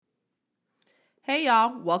Hey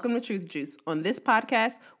y'all, welcome to Truth Juice. On this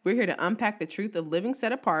podcast, we're here to unpack the truth of living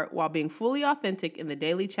set apart while being fully authentic in the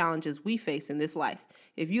daily challenges we face in this life.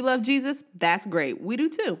 If you love Jesus, that's great. We do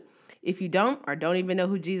too. If you don't or don't even know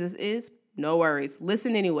who Jesus is, no worries.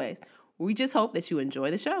 Listen anyways. We just hope that you enjoy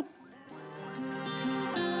the show.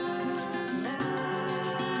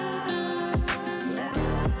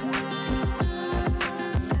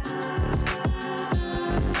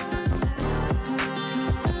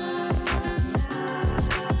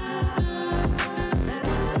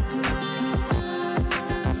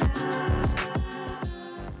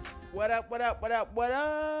 What up?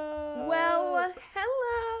 Well,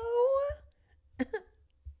 hello.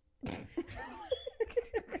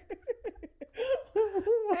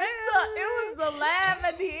 It was the laugh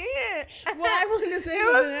at the end. Well, I wanted to say it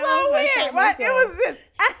was so weird. What? It was this.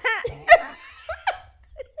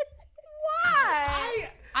 Why?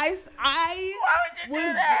 I Why would you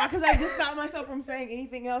do that? because I just stopped myself from saying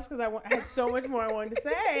anything else because I had so much more I wanted to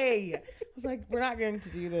say. I was like, we're not going to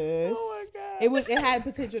do this. Oh my God. It had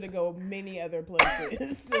potential to go many other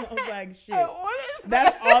places. So I was like, shit. What is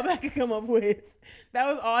That's all that I could come up with.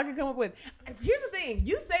 That was all I could come up with. Here's the thing.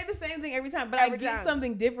 You say the same thing every time, but Every I get time.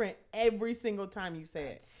 something different every single time you say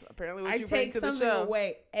it. Apparently what I you bring take to the something show.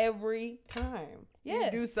 away every time.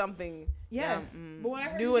 Yes. You do something. Yes. But when I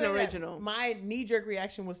heard new you and say that, original. my knee-jerk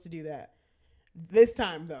reaction was to do that. This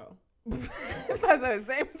time, though. That's the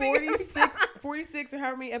same 46 or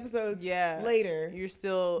however many episodes later. You're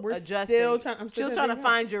still We're adjusting. I'm still trying to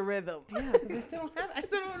find your rhythm. Yeah, because I still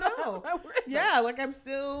don't know. Yeah, like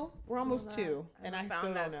we're almost 2, and I still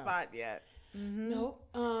don't that know. spot yet. Nope.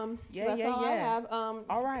 So Yeah, that's all I have.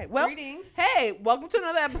 All right. Well, greetings. hey, welcome to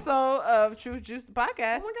another episode of Truth Juice the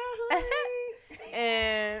podcast. Oh my God, honey.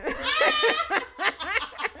 And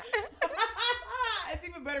It's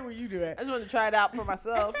even better when you do it. I just wanted to try it out for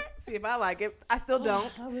myself, see if I like it. I still don't.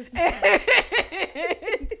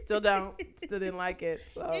 Still don't. Still didn't like it.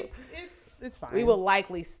 So It's fine. we will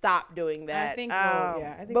likely stop doing that. I think.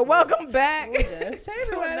 But welcome back We'll just hey,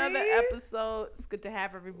 to everybody. another episode. It's good to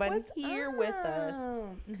have everybody What's here up? with us.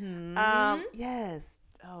 Mm-hmm. Yes.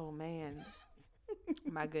 Oh man.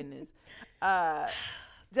 My goodness.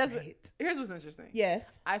 Just here's what's interesting.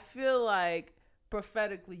 Yes. I feel like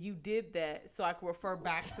prophetically you did that so I can refer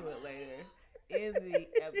back to it later in the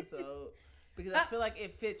episode because I feel like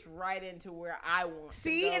it fits right into where I want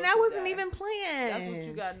See, to go and that wasn't today. even planned. That's what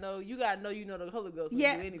you gotta know. You gotta know you know the Holy Ghost will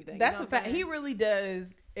Yeah, do anything. that's you know a fact. what I'm He saying? really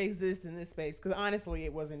does exist in this space because honestly,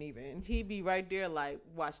 it wasn't even. He be right there like,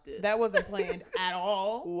 watch this. That wasn't planned at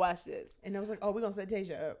all. Watch this. And I was like, oh, we're gonna set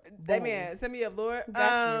Tasia up. That Boom. man, send me up, Lord.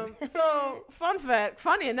 Got you. So, fun fact,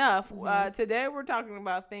 funny enough, today we're talking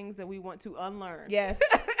about things that we want to unlearn. Yes,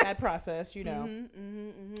 that process, you know.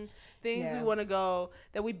 Things Yeah. we want to go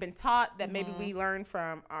that we've been taught that maybe we learned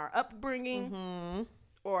from our upbringing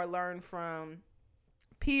or learn from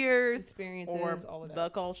peers Experiences, or all of that. the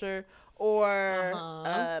culture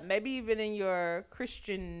or maybe even in your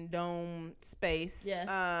Christendom space Yes.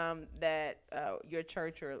 that your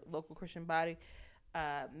church or local Christian body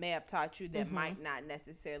may have taught you that might not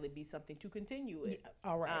necessarily be something to continue with.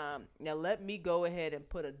 All right. Now let me go ahead and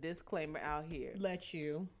put a disclaimer out here. Let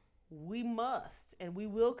you. We must and we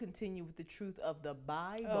will continue with the truth of the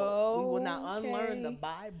Bible. We will not unlearn the Okay.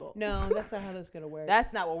 Bible. No, that's not how that's gonna work.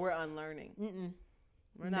 That's not what we're unlearning. Mm-mm.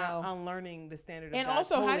 We're not unlearning the standard of And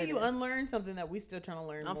God's also, how do you holiness. unlearn something that we still trying to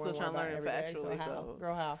learn? I'm more still and trying to more learn about it every day? factually, So how, so-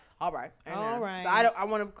 girl, how? All right. All right. So I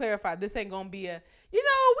want to clarify. This ain't gonna be a. You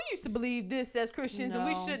know, we used to believe this as Christians, and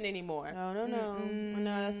we No. shouldn't anymore. No. No,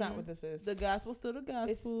 that's not what this is. The gospel's still the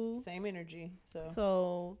gospel. It's same energy. So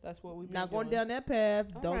So that's what we've been not going doing. down that path.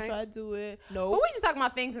 All Don't right. try to do it. Nope. But we just talking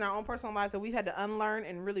about things in our own personal lives that we've had to unlearn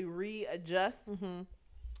and really readjust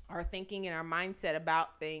our thinking and our mindset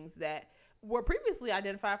about things that were previously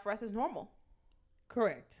identified for us as normal.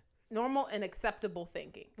 Correct. Normal and acceptable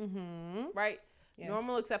thinking, right? Yes.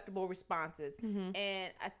 Normal, acceptable responses.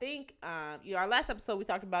 And I think, our last episode, we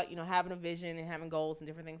talked about, having a vision and having goals and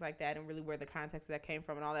different things like that and really where the context of that came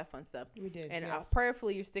from and all that fun stuff. We did, And yes.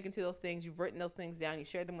 prayerfully, you're sticking to those things. You've written those things down. You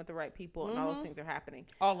shared them with the right people and all those things are happening.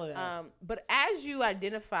 All of that. But as you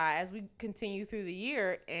identify, as we continue through the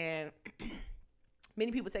year and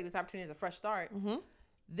many people take this opportunity as a fresh start,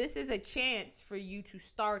 this is a chance for you to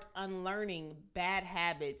start unlearning bad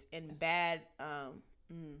habits and bad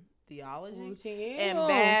theology Routine. and Oh,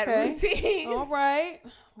 bad okay. routines. All right.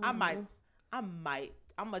 I'm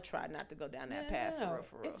gonna try not to go down that path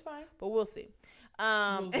for real. It's fine. But we'll see.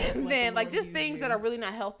 We'll just And let then the like Lord just use things you. that are really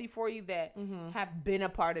not healthy for you that have been a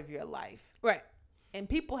part of your life. Right. And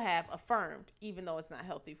people have affirmed, even though it's not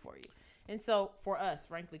healthy for you. And so for us,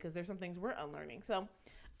 frankly, because there's some things we're unlearning. So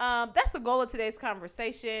that's the goal of today's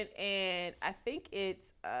conversation. And I think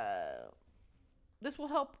it's this will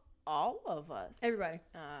help all of us. Everybody.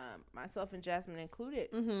 Myself and Jasmine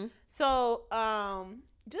included. Mm-hmm. So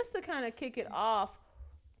just to kind of kick it off,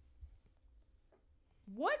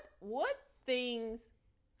 what things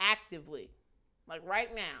actively, like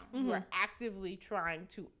right now, you are actively trying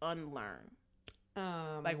to unlearn?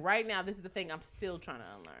 Like right now, this is the thing I'm still trying to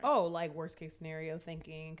unlearn. Oh, like worst case scenario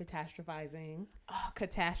thinking, catastrophizing. Oh,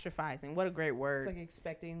 catastrophizing. What a great word. It's like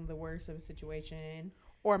expecting the worst of a situation.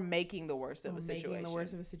 Or making the worst of a situation. Making the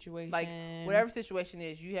worst of a situation. Like whatever situation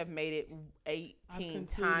is, you have made it 18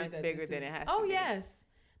 times bigger than it has to be. Oh, yes.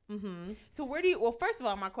 Mm-hmm. So where do you, well, first of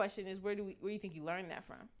all, my question is, where do you think you learned that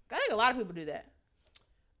from? I think a lot of people do that.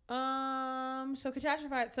 So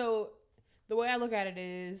catastrophize. So the way I look at it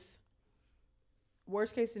is,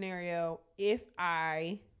 worst case scenario, if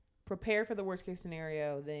I prepare for the worst case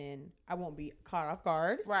scenario, then I won't be caught off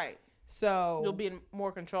guard. Right. So you'll be in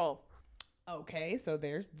more control. Okay, so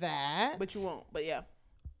there's that. But you won't. But yeah.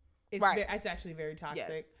 It's right. It's actually very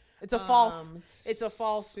toxic. Yeah. It's a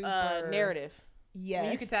false narrative. Yes.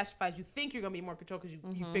 When you catastrophize, you think you're going to be more control because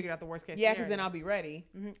you figured out the worst case scenario. Yeah, because then I'll be ready.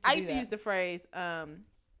 I used to use the phrase,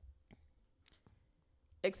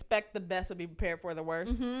 expect the best but be prepared for the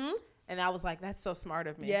worst. Mm-hmm. And I was like, that's so smart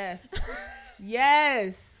of me. Yes.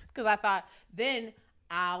 Yes. Because I thought, then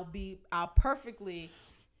I'll perfectly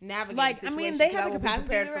navigate the situation. I mean, they have the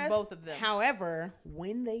capacity to for both of them. However,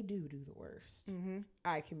 when they do the worst,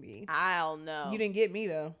 I can be. I'll know. You didn't get me,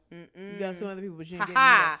 though. You got some other people, but you didn't get me,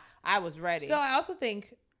 though. I was ready. So I also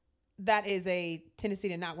think that is a tendency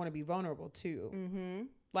to not want to be vulnerable, too. Mm-hmm.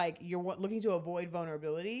 Like, you're looking to avoid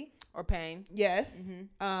vulnerability. Or pain. Yes.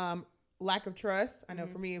 Lack of trust. I know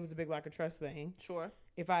for me, it was a big lack of trust thing. Sure.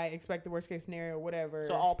 If I expect the worst case scenario, whatever.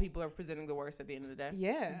 So all people are presenting the worst at the end of the day.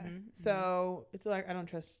 Yeah. So it's like I don't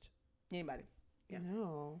trust anybody. Yeah.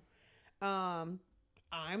 No.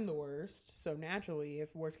 I'm the worst. So naturally,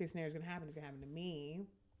 if worst case scenario is gonna happen, it's gonna happen to me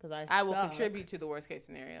because I will contribute to the worst case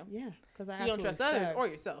scenario. Yeah. Because you don't trust others or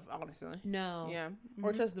yourself, honestly. No. Yeah.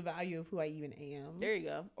 Or trust the value of who I even am. There you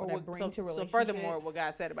go. Or what I bring to relationships. So furthermore, what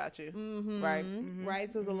God said about you. Right. Right.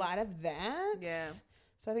 So there's a lot of that. Yeah.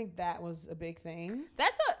 So I think that was a big thing.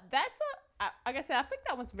 That's like I said, I think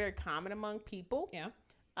that one's very common among people. Yeah.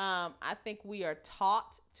 I think we are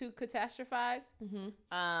taught to catastrophize.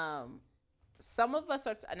 Some of us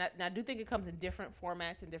are, and I do think it comes in different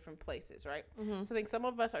formats in different places, right? So I think some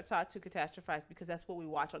of us are taught to catastrophize because that's what we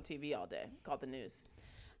watch on TV all day, called the news.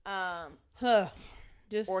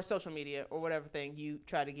 Or social media or whatever thing you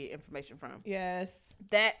try to get information from. Yes.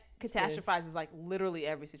 That catastrophizes like literally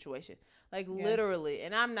every situation. Like literally.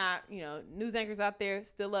 And I'm not, news anchors out there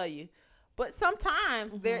still love you. But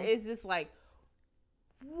sometimes there is this like,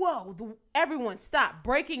 whoa, everyone stop.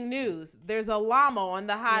 Breaking news. There's a llama on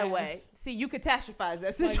the highway. Yes. See, you catastrophize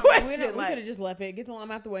that situation. We could have just left it. Get the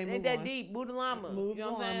llama out the way. Ain't that deep. Move the llama. Move you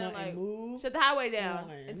know what I'm saying? Like, move. Shut the highway down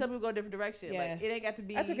and tell people to go a different direction. Yes. Like, it ain't got to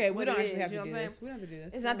be. That's okay. We don't actually have to do this. We don't have to do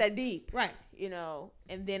this. It's not that deep. Right.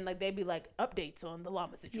 And then like they'd be like updates on the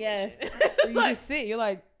llama situation. Yes. You just sit. You're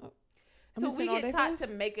like, so we get taught to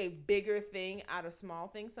make a bigger thing out of small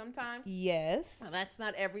things sometimes. Yes. Now, that's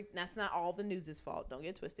not all the news's fault. Don't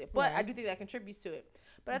get twisted. But I do think that contributes to it.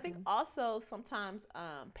 But I think also sometimes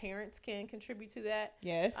parents can contribute to that.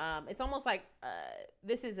 Yes. It's almost like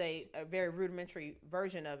this is a very rudimentary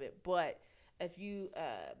version of it. But if you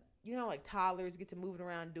like toddlers get to moving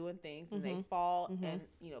around doing things and they fall and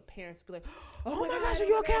parents be like, oh my gosh, are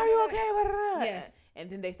you okay? Are you okay? Yes.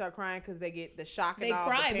 And then they start crying because they get the shock and they all.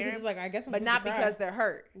 Cry because it's like, I guess I'm but not because they're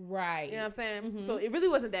hurt. Right. You know what I'm saying? So it really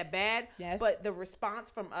wasn't that bad. Yes. But the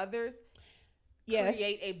response from others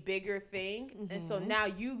create a bigger thing. And so now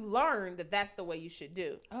you learn that that's the way you should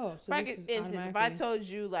do. Oh, so for instance, if I told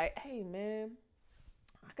you like, hey man,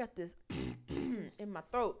 I got this in my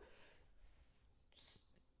throat,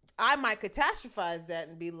 I might catastrophize that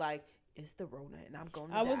and be like, it's the Rona and I'm going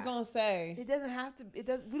to die. I was going to say. It doesn't have to,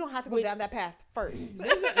 we don't have to go down that path first.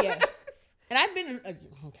 Yes. And I've been,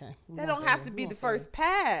 okay. That don't have to be the first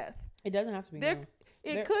path. It doesn't have to be.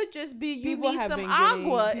 It could just be you need some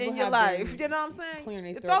agua in your life. You know what I'm saying?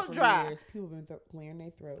 Clearing their throat dry. Years. People have been clearing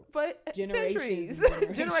their throat for centuries.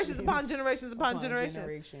 Generations upon generations upon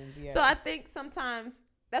generations. Yes. So I think sometimes,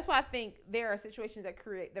 that's why I think there are situations that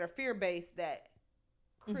are fear-based that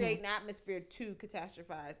create an atmosphere to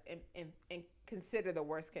catastrophize and consider the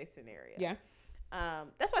worst case scenario. Yeah.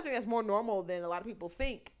 That's why I think that's more normal than a lot of people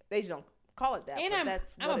think. They just don't call it that. And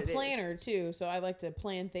but I'm a planner too, so I like to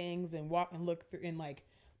plan things and walk and look through and like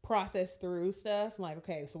process through stuff. Like,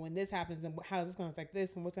 okay, so when this happens, then how is this going to affect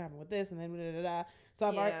this, and what's going to happen with this, and then da-da-da-da. So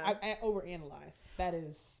I overanalyze. That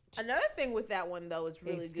is another thing with that one though is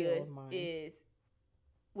really skill good of mine. is,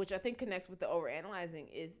 which I think connects with the overanalyzing,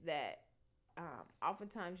 is that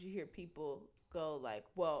oftentimes you hear people go like,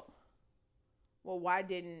 well, why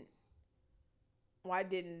didn't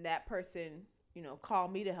that person, call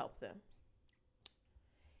me to help them?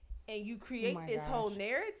 And you create this whole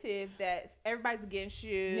narrative that everybody's against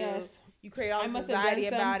you. Yes. You create all this anxiety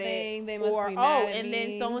about it. They must be mad at me.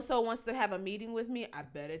 Then so-and-so wants to have a meeting with me. I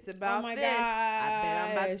bet it's about this. Gosh. I bet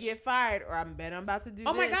I'm about to get fired, or I bet I'm about to do this.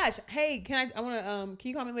 Oh my gosh. Hey, can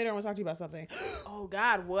you call me later? I want to talk to you about something. Oh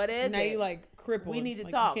God, what is it? Now you like crippled. We need to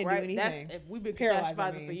like, talk, you can't right? do anything. We've been Paralyzed,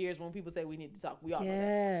 catastrophizing for years. When people say we need to talk, we all know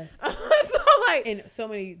yes. that. So like, in so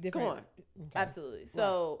many different. Come on. Okay. Absolutely.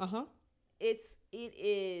 So right. it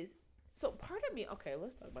is. So part of me, okay,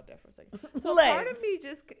 let's talk about that for a second. So part of me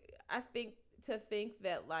I think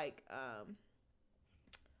that like,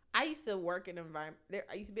 I used to work in an environment.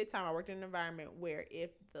 I used to be a time I worked in an environment where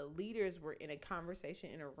if the leaders were in a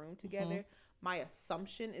conversation in a room together, my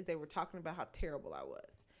assumption is they were talking about how terrible I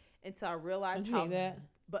was, until I realized how. That?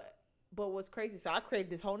 But what's crazy? So I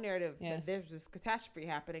created this whole narrative that there's this catastrophe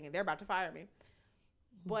happening and they're about to fire me.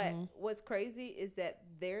 But what's crazy is that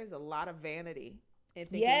there's a lot of vanity in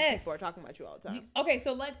thinking people are talking about you all the time. Okay,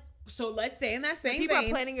 so let's say in that same people vein, are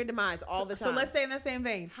planning your demise all the time. So let's say in that same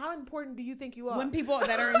vein, how important do you think you are? When people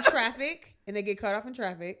that are in traffic and they get cut off in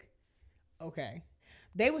traffic, okay.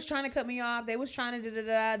 They was trying to cut me off. They was trying to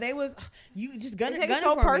da-da-da. They was, you just gunning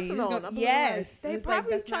so for personal. me. Yes. They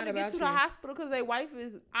probably trying to get to the hospital because their wife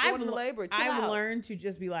is going to labor. I've learned to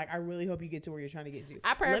just be like, I really hope you get to where you're trying to get to.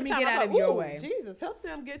 Let me get out of your way. Jesus, help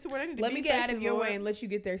them get to where they need to be. Let me get out of your way and let you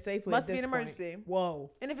get there safely. Must be an emergency.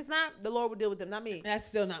 Whoa. And if it's not, the Lord will deal with them, not me. That's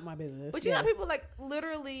still not my business. But you know, people like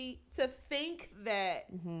literally to think that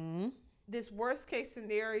this worst case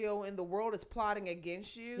scenario in the world is plotting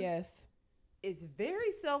against you. Yes. It's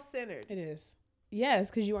very self-centered. It is.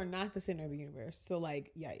 Yes, because you are not the center of the universe. So,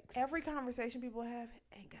 like, yikes. Every conversation people have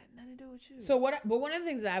ain't got nothing to do with you. But one of the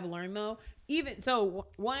things that I've learned, though,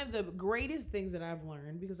 one of the greatest things that I've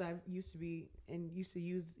learned, because I used to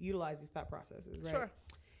utilize these thought processes, right? Sure.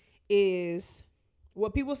 Is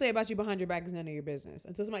what people say about you behind your back is none of your business.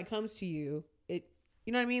 Until somebody comes to you, you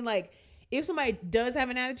know what I mean? Like, if somebody does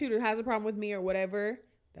have an attitude or has a problem with me or whatever,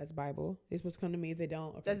 that's Bible. They're supposed to come to me if they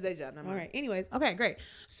don't. Okay. That's their job. All right. Anyways. Okay, great.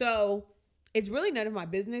 So it's really none of my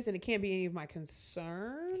business and it can't be any of my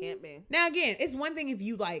concern. Can't be. Now, again, it's one thing if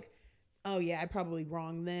you like, oh yeah, I probably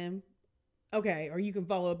wronged them. Okay. Or you can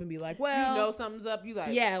follow up and be like, well. You know something's up. You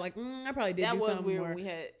like. Yeah, like, I probably did do something. That was weird when we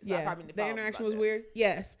had. So I probably the interaction was weird.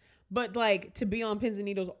 Yes. But like to be on pins and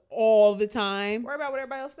needles all the time. Worry about what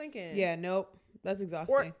everybody else thinking. Yeah, nope. That's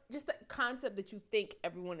exhausting. Or just the concept that you think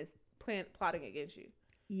everyone is plotting against you.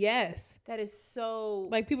 Yes. That is so...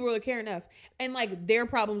 Like, people really care enough. And, like, their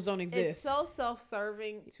problems don't exist. It's so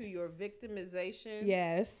self-serving to your victimization.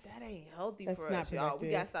 Yes. That ain't healthy That's for us, y'all. We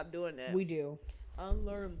got to stop doing that. We do.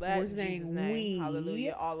 Unlearn that. We're saying we.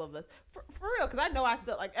 Hallelujah. All of us. For real. Because I know I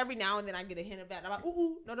still, like, every now and then I get a hint of that. And I'm like,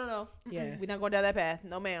 ooh, no. Yes. We're not going down that path.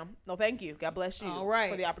 No, ma'am. No, thank you. God bless you. All right.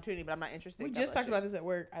 For the opportunity, but I'm not interested. We just talked about this at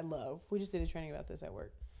work. We just did a training about this at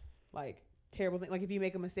work. Like, terrible thing. Like, if you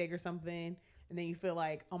make a mistake or something... And then you feel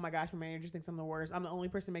like, oh my gosh, my manager thinks I'm the worst. I'm the only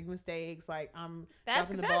person making mistakes. Like, I'm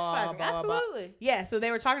dropping the ball. Absolutely. Blah. Yeah, so they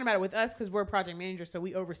were talking about it with us because we're project managers. So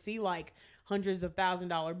we oversee like hundreds of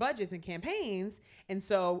 $1,000 budgets and campaigns. And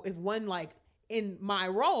so if in my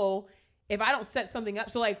role, if I don't set something up.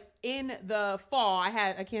 So like in the fall, I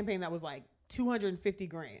had a campaign that was like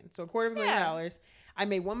 $250,000. So $250,000. I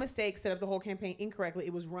made one mistake, set up the whole campaign incorrectly.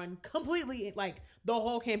 It was run completely, like the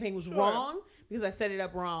whole campaign was wrong because I set it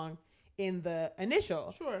up wrong in the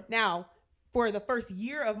initial. Sure. Now, for the first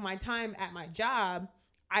year of my time at my job,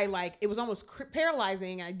 it was almost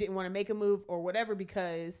paralyzing. I didn't want to make a move or whatever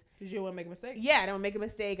because you didn't want to make a mistake. Yeah, I don't make a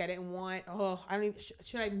mistake. I didn't want,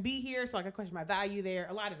 should I even be here? So I could question my value there.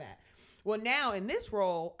 A lot of that. Well, now in this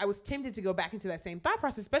role, I was tempted to go back into that same thought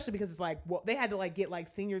process, especially because it's like, well, they had to like get like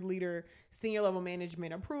senior level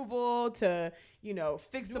management approval to,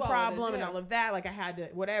 fix the problem and all of that. Like I had to,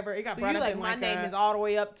 whatever. It got brought up in my name is all the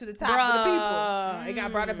way up to the top of the people. It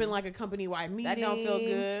got brought up in like a company-wide meeting. That don't feel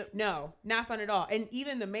good. No, not fun at all. And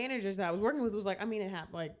even the managers that I was working with was like, I mean, it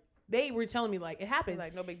happened. Like they were telling me like it happens.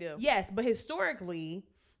 Like no big deal. Yes, but historically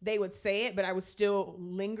they would say it, but I would still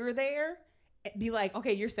linger there. Be like,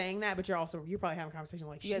 okay, you're saying that, but you're probably having a conversation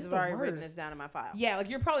like, you guys have already written this down in my file. Yeah, like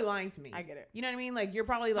you're probably lying to me. I get it. You know what I mean? Like you're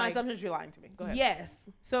probably like, my assumption is you're lying to me. Go ahead.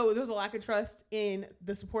 Yes. So there's a lack of trust in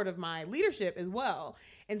the support of my leadership as well.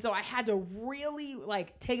 And so I had to really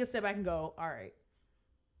like take a step back and go, all right,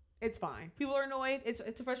 it's fine. People are annoyed. It's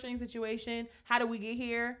a frustrating situation. How did we get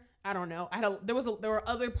here? I don't know. There were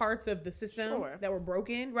other parts of the system that were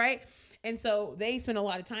broken, right? And so they spent a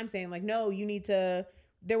lot of time saying like, no, you need to.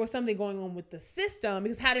 There was something going on with the system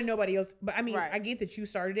because how did nobody else? But I mean, I get that you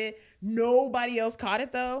started it. Nobody else caught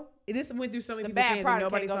it though. This went through so many people's hands and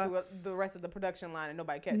nobody saw it. The rest of the production line and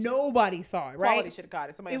nobody catch it. Nobody saw it, right? Quality should have caught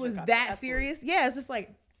it. Somebody it was that serious. Yeah, it's just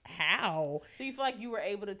like how. So you feel like you were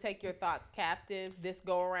able to take your thoughts captive this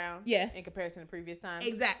go around? Yes. In comparison to previous times.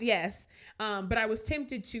 Exactly. Yes. But I was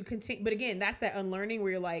tempted to continue. But again, that's that unlearning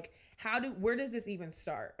where you're like, where does this even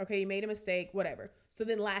start? Okay, you made a mistake, whatever. So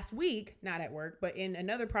then last week, not at work, but in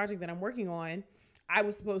another project that I'm working on, I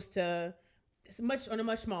was supposed to, on a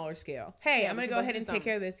much smaller scale. Hey, I'm going to go ahead and take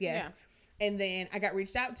care of this. Yes. Yeah. And then I got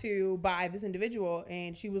reached out to by this individual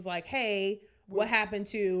and she was like, hey, what happened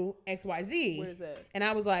to XYZ? What is that? And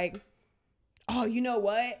I was like, oh, you know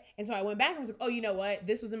what? And so I went back and was like, oh, you know what?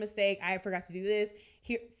 This was a mistake. I forgot to do this.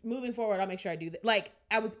 Here, moving forward, I'll make sure I do that. Like,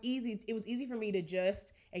 it was easy for me to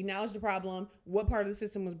just acknowledge the problem, what part of the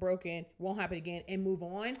system was broken, won't happen again, and move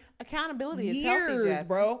on. Accountability is healthy, Jasmine.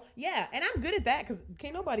 Bro. Yeah, and I'm good at that because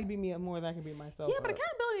can't nobody beat me up more than I can beat myself up. But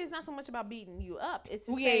accountability is not so much about beating you up. It's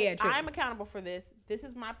just saying, I'm accountable for this. This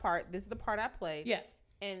is my part. This is the part I played. Yeah.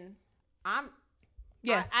 And I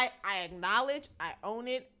acknowledge, I own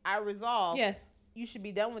it, I resolve. Yes. You should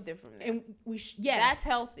be done with it from there. And yes. That's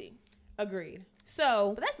healthy. Agreed.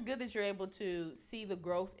 So, but that's good that you're able to see the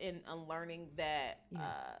growth in unlearning that,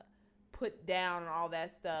 put down and all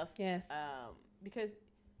that stuff. Yes. Because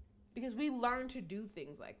we learn to do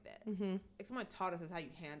things like that. Mm-hmm. Like someone taught us how you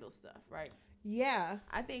handle stuff, right? Yeah.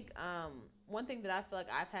 I think one thing that I feel like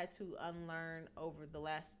I've had to unlearn over the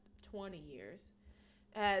last 20 years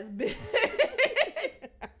has been.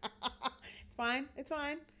 It's fine.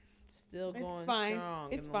 Still going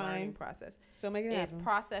strong it's in the fine. learning process. Still making it happen. It's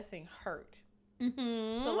processing hurt.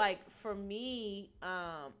 Mm-hmm. So like for me,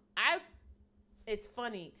 it's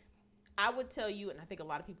funny. I would tell you, and I think a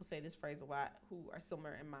lot of people say this phrase a lot who are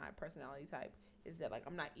similar in my personality type, is that like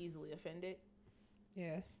I'm not easily offended.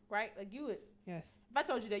 Yes. Right? Like you would. Yes. If I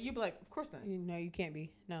told you that, you'd be like, of course not. No, you can't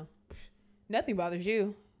be. No. Nothing bothers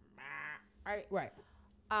you. Right? Right.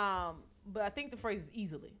 But I think the phrase is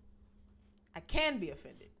easily. I can be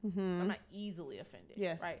offended. Mm-hmm. I'm not easily offended.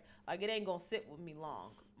 Yes. Right? Like it ain't gonna sit with me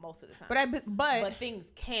long most of the time. But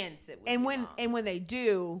things can sit with me long. And when they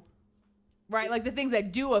do, right? Like the things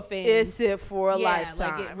that do offend, it sit for a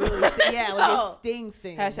lifetime. Like it really, like it stings.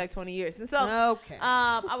 Hashtag 20 years. And so, okay.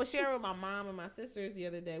 I was sharing with my mom and my sisters the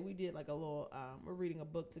other day. We did like a little. We're reading a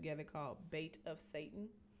book together called "Bait of Satan."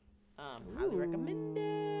 Highly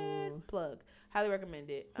recommended. Plug. Highly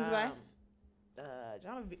recommended. Who's by?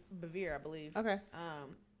 John Bevere, I believe. Okay.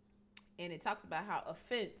 And it talks about how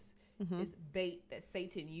offense is bait that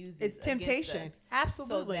Satan uses. It's temptation. Us,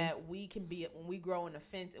 absolutely. So that we can be, when we grow in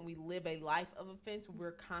offense and we live a life of offense,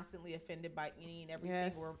 we're constantly offended by any and everything.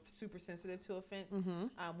 Yes. We're super sensitive to offense.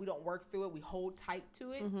 Mm-hmm. We don't work through it. We hold tight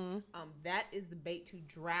to it. Mm-hmm. That is the bait to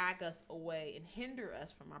drag us away and hinder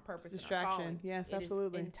us from our purpose. Distraction. And our calling. Yes,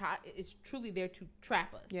 absolutely. It's truly there to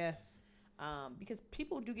trap us. Yes. Because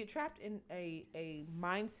people do get trapped in a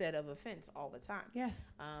mindset of offense all the time.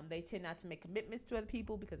 Yes. They tend not to make commitments to other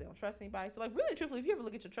people because they don't trust anybody. So, like, really, truthfully, if you ever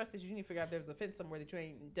look at your trust issues, you need to figure out if there's offense somewhere that you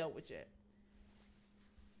ain't even dealt with yet.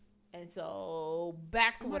 And so,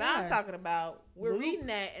 back to what I'm talking about, we're reading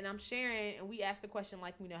that, and I'm sharing, and we asked the question,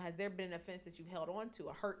 like, has there been an offense that you've held on to,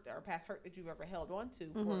 a hurt or a past hurt that you've ever held on to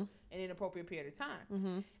for an inappropriate period of time?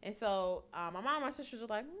 Mm-hmm. And so, my mom and my sisters were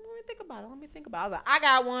like, let me think about it. I was like, I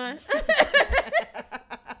got one.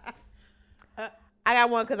 I got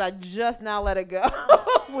one because I just now let it go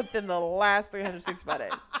within the last 365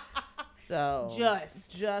 days. So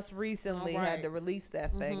just recently had to release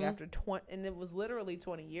that thing after 20, and it was literally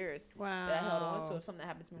 20 years that I held on to. If something that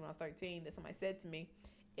happened to me when I was 13 that somebody said to me,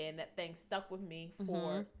 and that thing stuck with me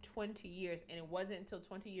for 20 years, and it wasn't until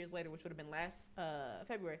 20 years later, which would have been last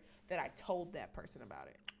February, that I told that person about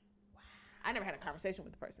it. Wow. I never had a conversation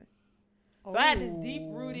with the person. So I had this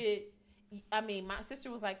deep-rooted, my sister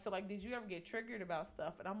was like, so, like, did you ever get triggered about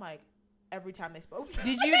stuff? And I'm like, every time they spoke to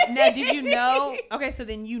me. Did you know? Okay, so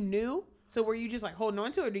then you knew? So were you just, like, holding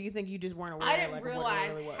on to it, or do you think you just weren't aware I didn't of realize what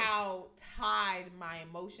it really was? how tied my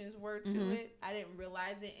emotions were to it. I didn't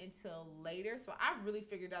realize it until later. So I really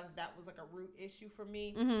figured out that was, like, a root issue for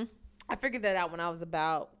me. Mm-hmm. I figured that out when I was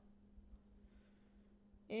about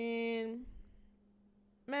maybe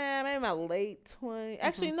my late 20s.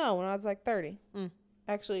 Actually, no, when I was like 30.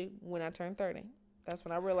 Actually, when I turned 30. That's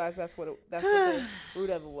when I realized that's what the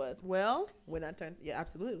root of it was. Well, When I turned, yeah,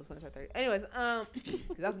 absolutely, it was when I turned 30. Anyways,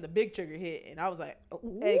 because that's when the big trigger hit, and I was like,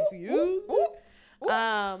 excuse me.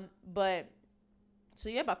 But so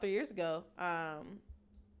yeah, about 3 years ago,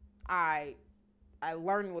 I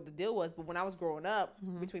learned what the deal was. But when I was growing up,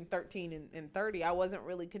 between 13 and 30, I wasn't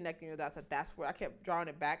really connecting the dots. That's where I kept drawing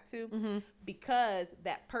it back to, because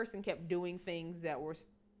that person kept doing things that were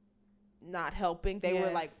not helping. They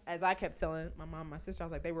were like, as I kept telling my mom, my sister, I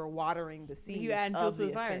was like, they were watering the seeds of the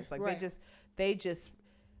offense. Like they just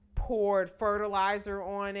poured fertilizer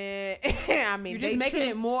on it. I mean, you're just making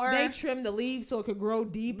it more. They trimmed the leaves so it could grow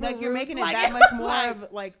deeper. Like you're making it that much more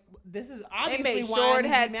of like, this is obviously they made why sure it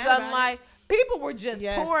had sunlight. People were just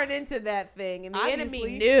pouring into that thing, and the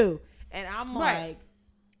enemy knew. And I'm like,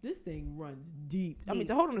 this thing runs deep. I mean,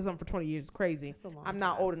 to hold on to something for 20 years is crazy. I'm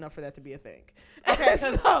not old enough for that to be a thing. Okay,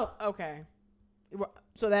 so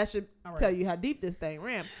that should tell you how deep this thing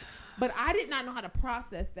ran. But I did not know how to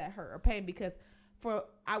process that hurt or pain, because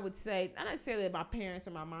I would say, not necessarily that my parents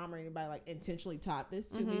or my mom or anybody like intentionally taught this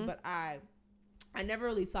to me, but I never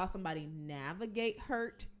really saw somebody navigate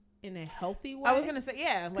hurt in a healthy way. I was gonna say,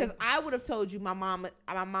 yeah, because I would have told you my mom.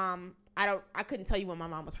 I couldn't tell you when my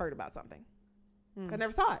mom was hurt about something. I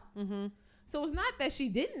never saw it. So it's not that she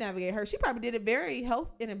didn't navigate her. She probably did it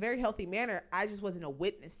in a very healthy manner. I just wasn't a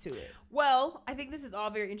witness to it. Well, I think this is all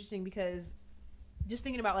very interesting, because just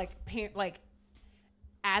thinking about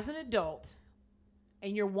as an adult,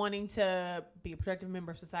 and you're wanting to be a productive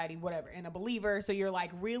member of society, whatever, and a believer. So you're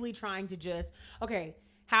like really trying to just, okay,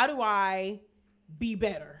 how do I be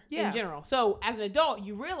better in general? So as an adult,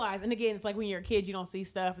 you realize, and again, it's like when you're a kid, you don't see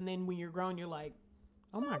stuff. And then when you're grown, you're like,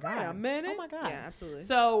 oh my God. A minute. Oh my God. Yeah, absolutely.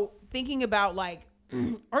 So thinking about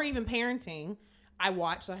or even parenting, I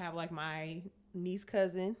have like my niece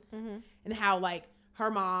cousin and how like her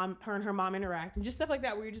and her mom interact and just stuff like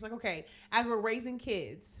that, where you're just like, okay, as we're raising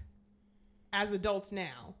kids, as adults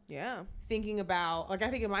now, thinking about, like, I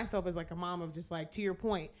think of myself as like a mom of just like, to your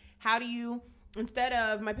point, how do you, instead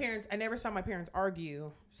of my parents, I never saw my parents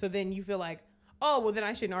argue. So then you feel like, oh, well then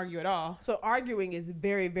I shouldn't argue at all. So arguing is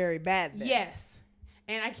very, very bad then. Yes.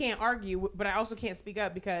 And I can't argue, but I also can't speak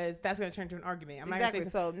up because that's going to turn to an argument. I'm not going to say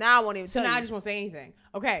so. Now I won't even tell you. I just won't say anything.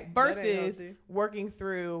 Okay. Versus working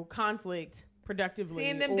through conflict productively.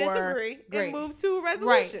 Seeing them disagree and move to a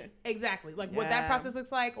resolution. Right. Exactly. Like what that process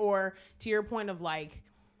looks like, or to your point of like,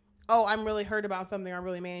 oh, I'm really hurt about something. I'm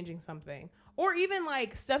really managing something. Or even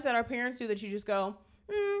like stuff that our parents do that you just go,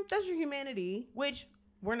 that's your humanity, which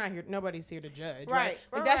we're not here. Nobody's here to judge. Right.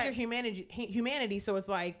 Like that's your humanity. So it's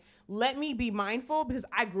like, let me be mindful, because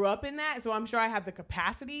I grew up in that. So I'm sure I have the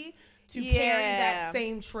capacity to carry that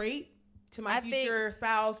same trait to my future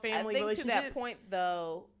spouse, family, relationships. To that point,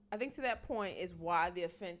 though, I think to that point is why the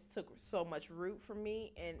offense took so much root for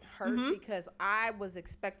me and hurt, because I was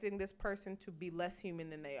expecting this person to be less human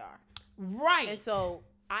than they are. Right. And so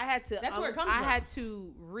I had to. That's where it comes from. I had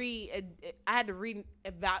to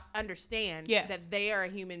understand that they are a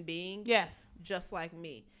human being. Yes. Just like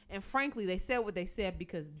me. And frankly, they said what they said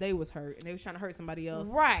because they was hurt and they was trying to hurt somebody else.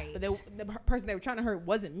 Right. But the person they were trying to hurt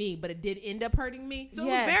wasn't me, but it did end up hurting me. So it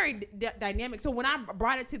was very dynamic. So when I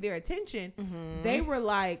brought it to their attention, they were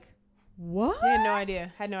like, what? They had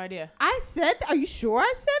no idea. I said that? Are you sure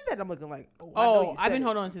I said that? I'm looking like, I've been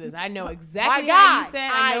holding on to this. I know exactly how you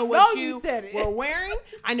said. I know what you were wearing.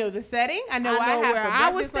 I know the setting. I know I have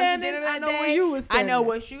I was standing. I know where you was standing. I know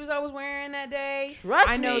what shoes I was wearing that day. Trust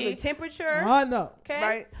me. I know the temperature. I know. Okay.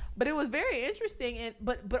 Right. But it was very interesting,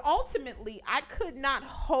 but ultimately I could not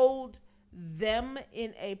hold them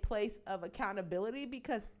in a place of accountability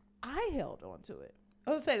because I held on to it.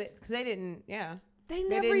 I was say that because they didn't. Yeah. They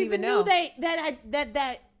never even knew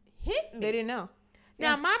that hit me. They didn't know.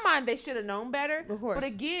 Now, in my mind, they should have known better. Of course. But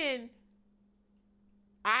again,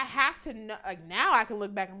 I have to know. Like now, I can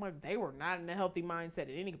look back and I'm like, they were not in a healthy mindset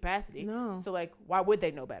in any capacity. No. So like, why would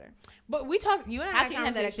they know better? But we talked. You and I had a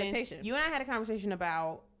conversation. That expectation? You and I had a conversation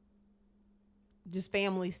about just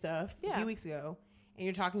family stuff a few weeks ago, and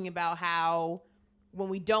you're talking about how when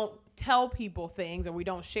we don't tell people things or we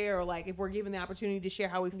don't share, or like if we're given the opportunity to share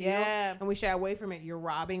how we feel and we shy away from it, you're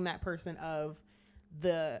robbing that person of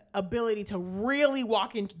the ability to really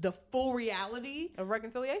walk into the full reality of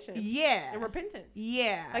reconciliation. Yeah. And repentance.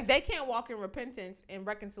 Yeah. Like they can't walk in repentance and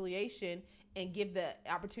reconciliation and give the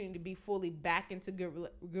opportunity to be fully back into good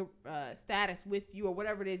status with you or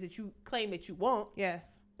whatever it is that you claim that you want.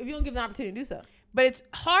 Yes. If you don't give them the opportunity to do so. But it's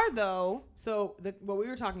hard though. So what we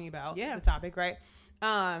were talking about, the topic, right?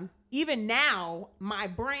 Even now, my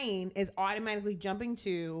brain is automatically jumping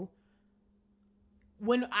to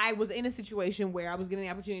when I was in a situation where I was given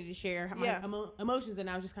the opportunity to share my emotions, and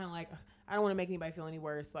I was just kind of like, I don't want to make anybody feel any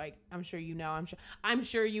worse. Like, I'm sure you know, I'm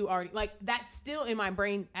sure you already, like, that's still in my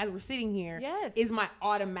brain as we're sitting here. Yes. Is my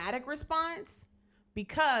automatic response,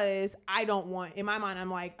 because I don't want, in my mind, I'm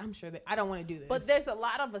like, I'm sure that I don't want to do this. But there's a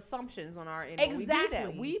lot of assumptions on our end. Exactly. We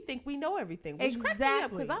do that. We think we know everything. Which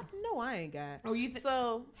Exactly. Because I know I ain't got. Oh,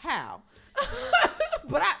 So how?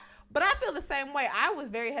 But I feel the same way. I was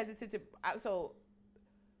very hesitant to. So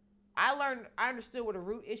I understood what a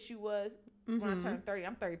root issue was when I turned 30.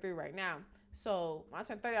 I'm 33 right now. So when I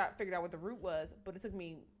turned 30, I figured out what the root was. But it took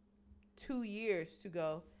me 2 years to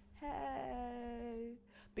go, hey.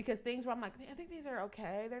 Because things where I'm like, I think these are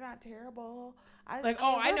okay. They're not terrible.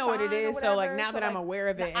 I know what it is. So like now that I'm aware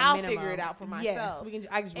of it, I'll figure it out for myself. Yes,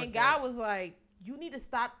 I just and God was like, you need to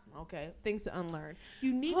stop. Okay, things to unlearn.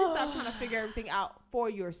 You need to stop trying to figure everything out for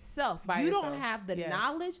yourself. You don't have the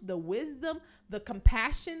knowledge, the wisdom, the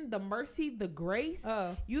compassion, the mercy, the grace.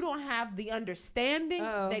 You don't have the understanding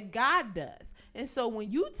that God does. And so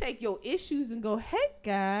when you take your issues and go, hey,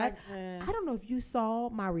 God, I don't know if you saw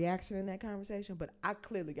my reaction in that conversation, but I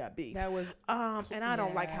clearly got beef. That was, and I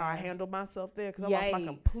don't like how I handled myself there because I lost my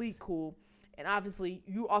complete cool. And obviously,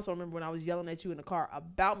 you also remember when I was yelling at you in the car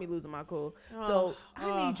about me losing my cool. So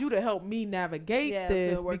I need you to help me navigate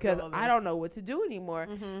this because I don't know what to do anymore.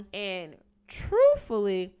 And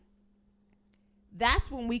truthfully,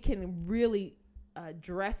 that's when we can really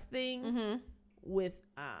address things with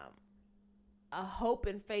a hope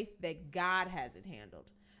and faith that God has it handled.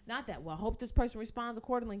 Not that, well, I hope this person responds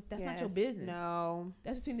accordingly. That's not your business. No.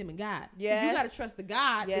 That's between them and God. Yes. So you got to trust the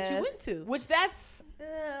God that you went to. Which that's...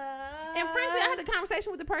 and frankly, I had a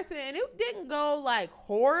conversation with the person, and it didn't go, like,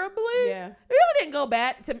 horribly. Yeah. It really didn't go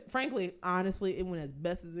bad. Frankly, honestly, it went as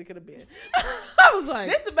best as it could have been. I was like...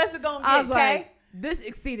 This the best it's going to get, I was like, this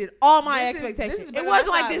exceeded all my expectations. It wasn't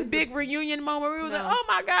like this big reunion moment where we was like, oh,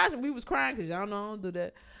 my gosh, and we was crying because y'all know I don't do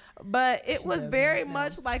that. But it was very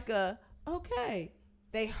much like okay.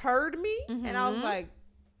 They heard me, and I was like,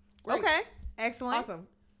 great. Okay, excellent, awesome,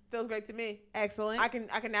 feels great to me. Excellent. I can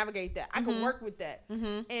navigate that. I can work with that,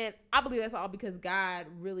 and I believe that's all because God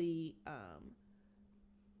really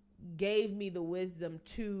gave me the wisdom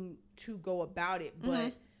to go about it.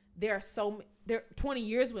 But there are 20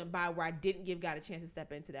 years went by where I didn't give God a chance to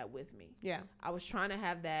step into that with me. Yeah, I was trying to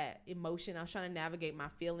have that emotion. I was trying to navigate my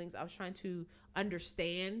feelings. I was trying to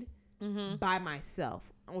understand. By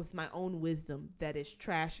myself with my own wisdom that is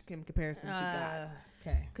trash in comparison to God's.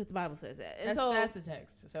 Okay, because the Bible says that, and that's the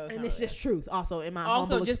text. So it's just truth. Also, in my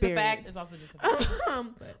also just experience. the fact. It's also just a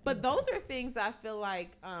fact. But those are things I feel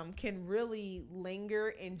like can really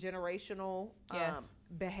linger in generational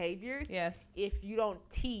behaviors. Yes, if you don't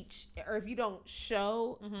teach or if you don't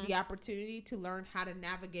show the opportunity to learn how to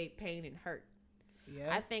navigate pain and hurt.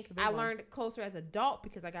 Yeah, I think I learned closer as an adult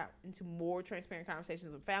because I got into more transparent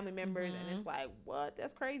conversations with family members, and it's like, what?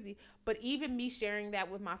 That's crazy. But even me sharing that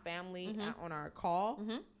with my family on our call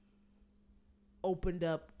opened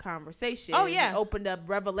up conversation. Oh yeah, opened up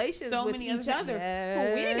revelations with each other.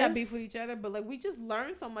 Yes. We ain't got beef with each other, but like we just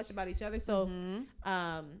learned so much about each other. So,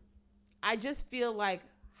 I just feel like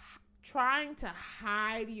trying to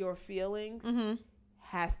hide your feelings.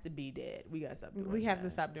 Has to be dead. We gotta stop doing that. We have to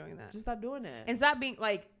stop doing that. Just stop doing that. And stop being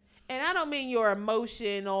like, and I don't mean your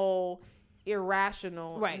emotional,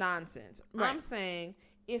 irrational nonsense. Right. I'm saying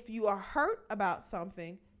if you are hurt about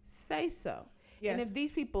something, say so. Yes. And if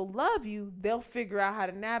these people love you, they'll figure out how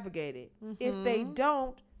to navigate it. If they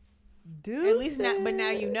don't, at least not. But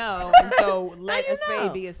now you know, and so let a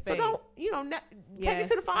spade be a spade. So don't, take it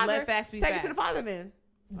to the Father. Let facts be facts. Take it to the Father then.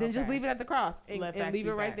 Then just leave it at the cross and leave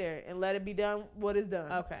it right there and let it be done what is done.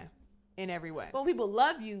 Okay. In every way. When people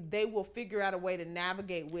love you, they will figure out a way to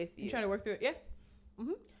navigate with you. You trying to work through it? Yeah.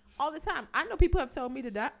 All the time. I know people have told me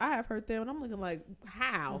that I have hurt them, and I'm looking like,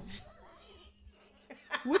 how?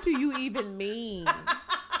 What do you even mean?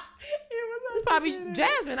 It's probably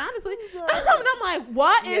Jasmine, honestly. I'm like,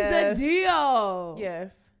 what is the deal?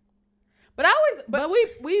 Yes. But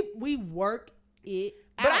we work it.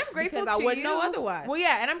 But I'm grateful to you. I wouldn't know otherwise. Well,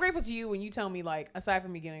 yeah, and I'm grateful to you when you tell me, like, aside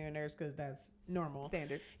from me getting on your nerves, because that's normal.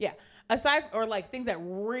 Standard. Yeah. Aside, or like things that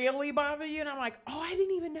really bother you, and I'm like, oh, I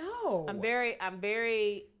didn't even know. I'm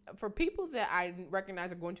very, for people that I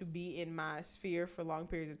recognize are going to be in my sphere for long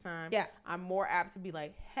periods of time, I'm more apt to be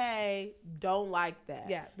like, hey, don't like that.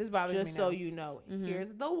 Yeah, this bothers me now. Just so you know.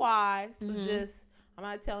 Here's the why. So I'm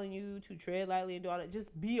not telling you to tread lightly and do all that.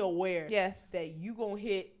 Just be aware that you going to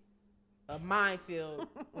hit a minefield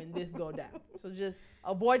when this go down. So just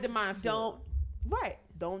avoid the minefield.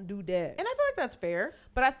 Don't do that. And I feel like that's fair.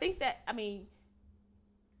 But I think that,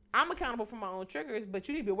 I'm accountable for my own triggers, but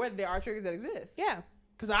you need to be aware that there are triggers that exist. Yeah.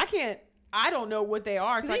 Because I don't know what they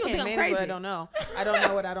are, so I can't manage what I don't know. I don't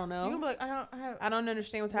know what I don't know. You're gonna be like, I don't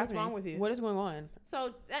understand what's happening. What's wrong with you? What is going on?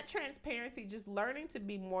 So that transparency, just learning to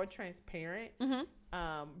be more transparent,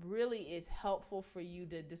 really is helpful for you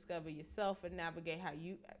to discover yourself and navigate how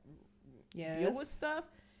you deal with stuff.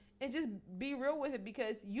 And just be real with it,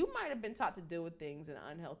 because you might have been taught to deal with things in an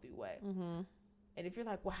unhealthy way. Mm-hmm. And if you're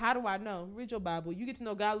like, well, how do I know? Read your Bible. You get to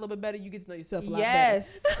know God a little bit better. You get to know yourself a lot better.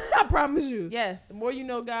 I promise you. Yes. The more you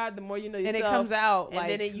know God, the more you know yourself. And it comes out and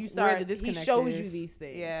like then you start, where the disconnect he shows is. you these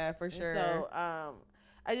things. Yeah, for sure. And so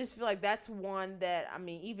I just feel like that's one that, I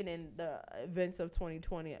mean, even in the events of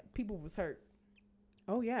 2020, people was hurt.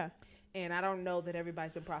 Oh, yeah. And I don't know that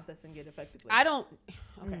everybody's been processing it effectively.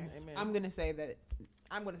 Okay. I'm going to say that.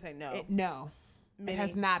 I'm going to say no. No. It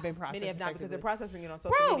has not been processed. Many have not, because they're processing it on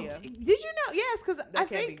social media. Did you know? Yes, because I think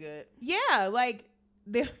can't be good. Yeah, like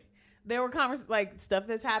there were like stuff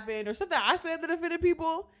that's happened or stuff that I said that offended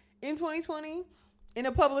people in 2020 in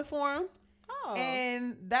a public forum. Oh.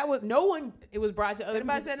 And that was no one. It was brought to other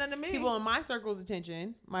people in my circle's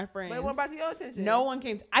attention, my friends. But it wasn't brought to your attention. No one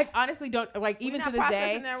came. I honestly don't like. Even to this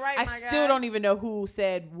day, I still don't even know who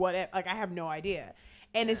said what. Like I have no idea.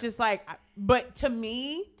 And it's just like, but to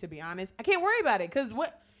me, to be honest, I can't worry about it, because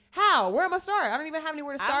how? Where am I start? I don't even have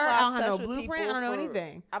anywhere to start. I don't have no blueprint. I don't know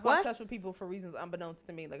anything. I've lost touch with people for reasons unbeknownst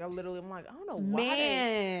to me. Like I'm like, I don't know why.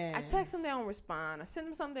 Man. I text them, they don't respond. I send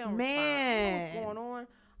them something, they don't respond. I don't know what's going on.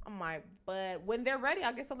 I'm like, but when they're ready,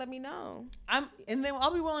 I guess they'll let me know. And then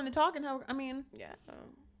I'll be willing to talk and have, yeah.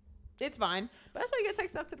 It's fine. But that's why you gotta take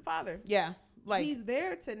stuff to the Father. Yeah. Like he's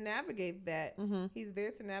there to navigate that. Mm-hmm. He's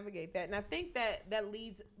there to navigate that. And I think that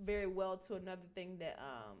leads very well to another thing that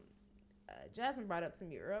Jasmine brought up to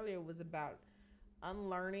me earlier, was about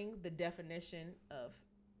unlearning the definition of,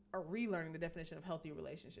 or relearning the definition of healthy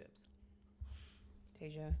relationships.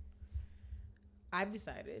 Tasia, I've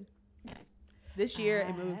decided this year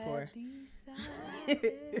and moving forward.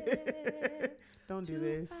 Don't do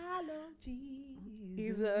this.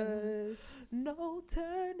 Jesus, no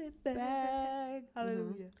turning back.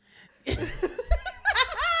 Hallelujah.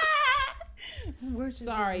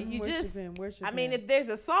 Sorry, you just. I mean, if there's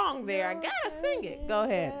a song there, I gotta sing it. Go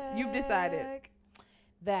ahead. You've decided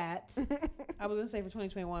that. I was gonna say for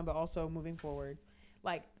 2021, but also moving forward,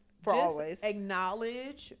 like for just always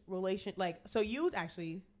acknowledge relation. Like, so you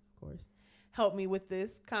actually, of course, helped me with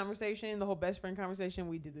this conversation, the whole best friend conversation.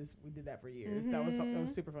 We did that for years. Mm-hmm. That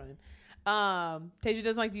was super fun. Tasia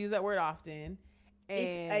doesn't like to use that word often. And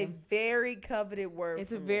it's a very coveted word.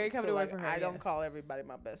 It's a very coveted word for her. I don't call everybody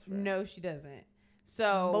my best friend. No, she doesn't.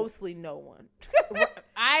 So mostly no one.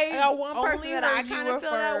 I got one person that I kind of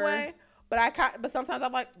feel that way, but sometimes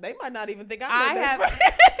I'm like, they might not even think I'm their best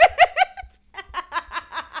friend.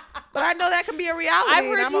 But I know that can be a reality. I've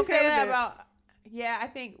heard you say that about. Yeah, I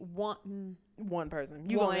think one person.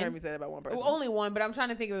 You only heard me say that about one person. Well, only one, but I'm trying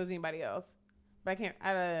to think if it was anybody else. But I can't.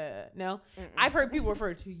 No. Mm-mm. I've heard people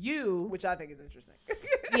refer to you, which I think is interesting.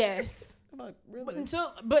 Yes. Like, really?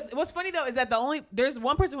 But what's funny though is that there's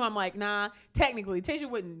one person who I'm like, nah. Technically, Tasia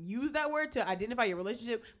wouldn't use that word to identify your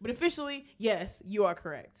relationship, but officially, yes, you are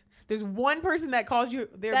correct. There's one person that calls you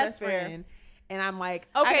their best friend, and I'm like,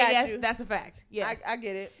 okay, yes, that's a fact. Yes, I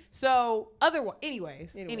get it. So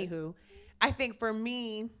anywho, I think for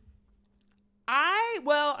me.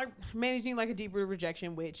 Managing like a deeper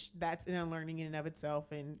rejection, which that's an unlearning in and of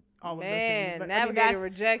itself, and all of those things. But navigating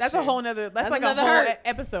rejection. That's a whole nother. That's like a whole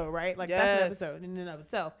episode, right? Like that's an episode in and of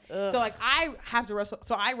itself. Ugh. So like I have to wrestle.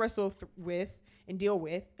 So I wrestle with and deal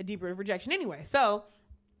with a deeper rejection anyway. So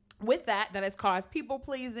with that has caused people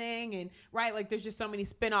pleasing and like there's just so many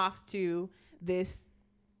spinoffs to this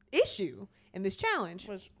issue and this challenge,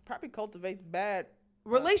 which probably cultivates bad.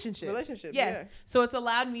 Relationships, yes. Yeah. So it's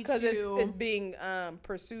allowed me to it's being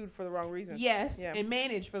pursued for the wrong reasons. Yes, and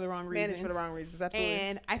managed for the wrong reasons. Absolutely.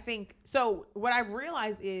 And I think so. What I've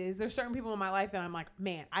realized is there's certain people in my life that I'm like,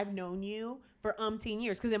 man, I've known you for umpteen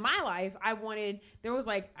years. Because in my life, I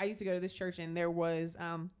used to go to this church, and there was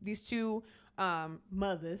these two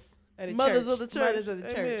mothers at a mothers church. Of the church. Mothers of the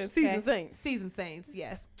church. Okay? Seasoned saints. Seasoned saints.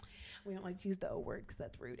 Yes. We don't like to use the O word because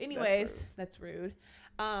that's rude. Anyways, that's rude.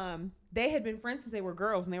 They had been friends since they were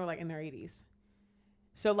girls, and they were like in their 80s.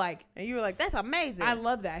 So like, and you were like, that's amazing. I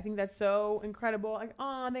love that. I think that's so incredible. Like,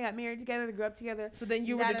 oh, they got married together, they grew up together. So then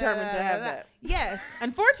you were determined to have that. Yes.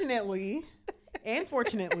 Unfortunately,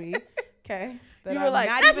 okay. that You I'm were like,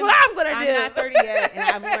 not that's even, what I'm gonna do. I'm not 30 yet,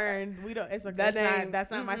 and I've learned we don't. It's like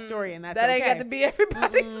that's not my story, and that's that okay. ain't got to be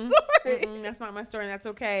everybody's story. That's not my story, and that's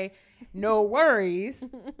okay. No worries.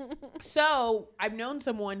 So I've known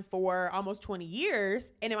someone for almost 20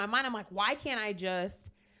 years, and in my mind, I'm like, why can't I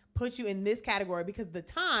just put you in this category? Because the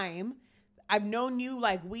time I've known you,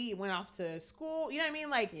 like we went off to school, you know what I mean?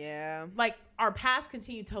 Like, Yeah. like our paths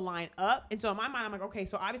continue to line up. And so in my mind, I'm like, okay,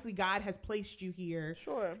 so obviously God has placed you here.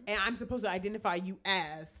 Sure. And I'm supposed to identify you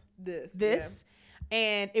as This.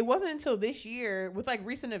 And it wasn't until this year with like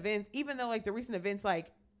recent events, even though like the recent events,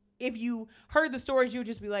 like if you heard the stories, you would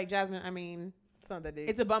just be like, Jasmine, I mean, It's not that deep.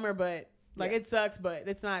 it's a bummer, but like Yeah. it sucks, but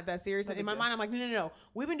it's not that serious. No And in my big mind, I'm like, no.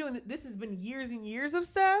 We've been doing this has been years and years of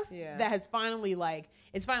stuff that has finally like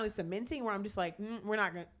it's finally cementing where I'm just like, we're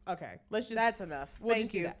not gonna. Okay, let's just. That's enough. We'll Thank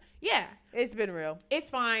just do you. that. Yeah, It's been real. it's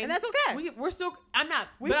fine, And that's okay. We're still. I'm not.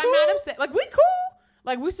 We but cool? I'm not upset. Like we cool.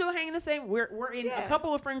 Like we're still hanging the same. We're in Yeah. a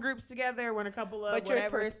couple of friend groups together. We're in a couple of But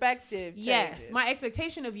whatever. your perspective Yes, changes. my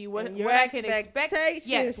expectation of you, what And your I can expect. expectations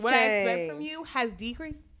Yes, what I expect from change. you has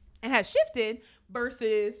decreased and has shifted.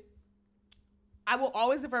 Versus, I will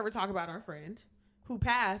always and forever talk about our friend who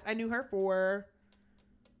passed. I knew her for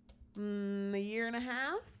a year and a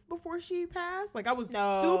half before she passed. Like I was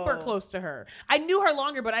super close to her. I knew her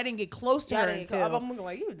longer, but I didn't get close to her until I'm looking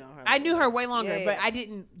like you know her. I knew her way longer, Yeah. but I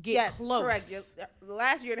didn't get close. Correct. The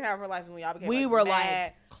last year and a half of her life is when y'all became We were like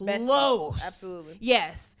best close. friends. Absolutely.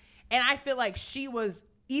 Yes. And I feel like she was,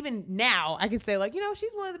 even now, I could say like,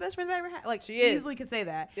 she's one of the best friends I ever had. Like She is. easily could say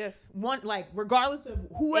that. Yes. One, like regardless of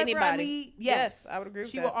whoever I Anybody. meet, Yes, I would agree with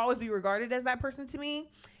she that. will always be regarded as that person to me.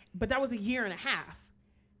 But that was a year and a half.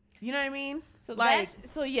 You know what I mean? So like,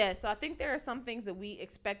 so I think there are some things that we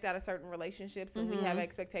expect out of certain relationships, and we have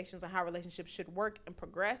expectations on how relationships should work and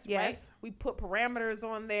progress. Yes. Right? We put parameters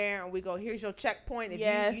on there, and we go, "Here's your checkpoint. If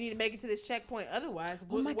Yes. you need to make it to this checkpoint, otherwise,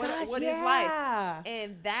 oh my gosh, what is life?"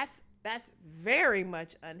 And that's very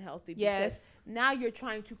much unhealthy. Because Yes. now you're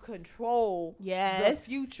trying to control the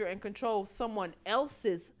future and control someone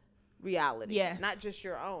else's reality, Yes. not just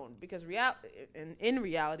your own. Because in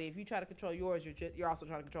reality, if you try to control yours, you're also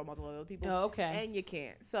trying to control multiple other people. Oh, okay. And you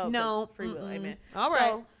can't. So No. 'cause free will, amen. All right.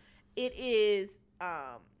 So it is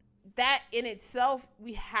that in itself.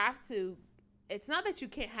 We have to. It's not that you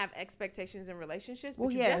can't have expectations in relationships, but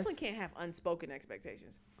Well, you yes. definitely can't have unspoken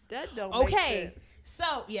expectations. That don't make sense. So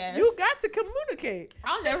yes, You got to communicate.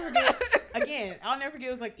 I'll never forget. Again, I'll never forget.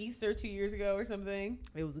 It was like Easter 2 years ago or something,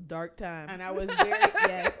 It was a dark time. and I was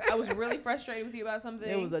I was really frustrated with you about something.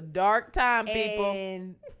 It was a dark time, people.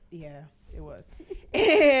 And yeah, it was.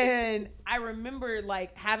 And I remember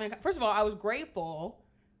like having. First of all, I was grateful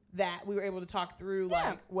that we were able to talk through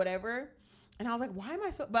like whatever. And I was like, why am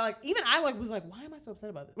I so? But like, even I like was like, why am I so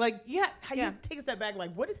upset about this? Like, you take a step back.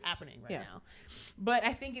 Like, what is happening right now? But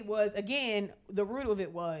I think it was again the root of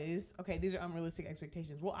it was okay. These are unrealistic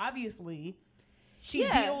expectations. Well, obviously, she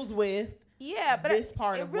deals with but this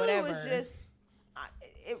part it of really whatever. was just.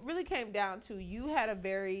 It really came down to you had a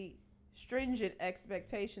very stringent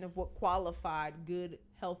expectation of what qualified good,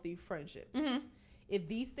 healthy friendships. Mm-hmm. If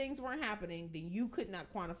these things weren't happening, then you could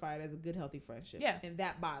not quantify it as a good, healthy friendship. Yeah. And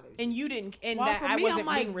that bothers And you didn't, and Well, that for I me, wasn't I'm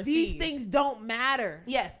like, being received. these things don't matter.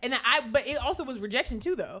 Yes, and but it also was rejection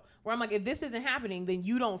too, though. Where I'm like, if this isn't happening, then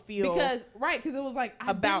you don't feel Because it was like,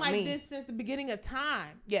 I've about been like me. this since the beginning of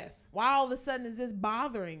time. Yes, Why all of a sudden is this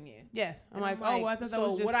bothering you? yes. I'm And like, oh, well, I thought that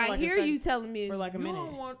was just what for I like hear a you telling me is for like a you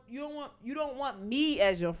minute. you don't want me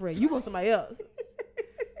as your friend. You want somebody else.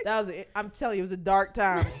 I'm telling you, it was a dark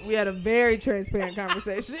time. We had a very transparent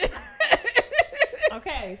conversation.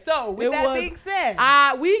 Okay, so with that being said,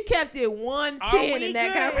 we kept it 110 in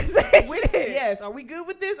that conversation. Yes, are we good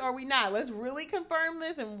with this? Or are we not? Let's really confirm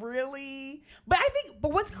this and really. But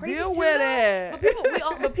what's crazy Deal too, with though,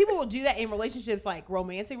 it. But people will do that in relationships, like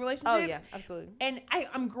romantic relationships. Oh yeah, absolutely. And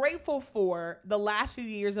I'm grateful for the last few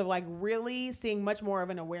years of like really seeing much more of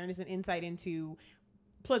an awareness and insight into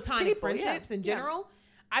platonic friendships in general.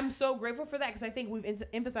 I'm so grateful for that because I think we've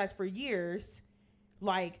emphasized for years,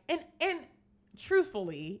 like, and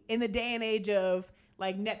truthfully, in the day and age of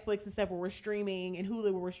like Netflix and stuff where we're streaming and Hulu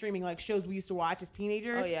where we're streaming like shows we used to watch as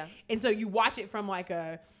teenagers. Oh yeah. And so you watch it from like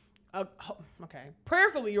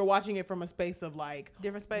prayerfully you're watching it from a space of like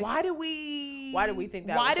Different space. Why do we think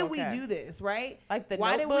that? Why Why did we do this? Right? Like the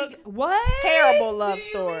why Notebook? did we what? Terrible love Do you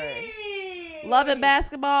story. mean? Love and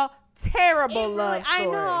Basketball, terrible love story.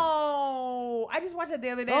 I know. I just watched it the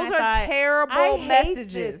other day. Those and are I thought, terrible I hate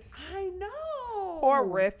messages. this. I know.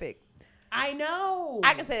 Horrific. I know.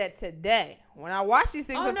 I can say that today. When I watched these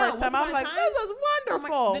things for the first time, I was like, this is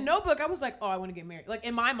wonderful. The Notebook, I was like, oh, I want to get married. Like,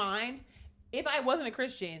 in my mind, if I wasn't a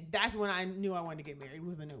Christian, that's when I knew I wanted to get married,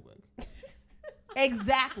 was The Notebook.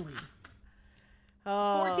 Exactly.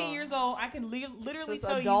 14 years old, I can literally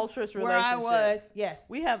tell adulterous you where I was. Yes.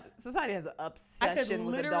 Society has an obsession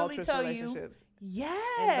with adulterous relationships.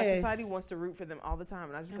 Yes. And like society wants to root for them all the time.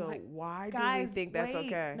 And I just go, why do we think that's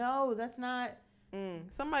okay? No, that's not.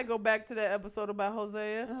 Somebody go back to that episode about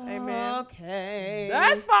Hosea. Amen. Okay.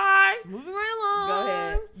 That's fine. Moving right along. Go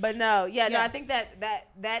ahead. But no, I think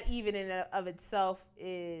that even in and of itself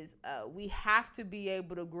is we have to be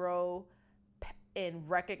able to grow and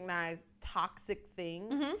recognize toxic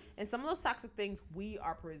things, and some of those toxic things we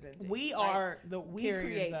are presenting. We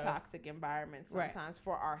create toxic environments sometimes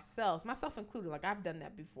for ourselves, myself included. Like I've done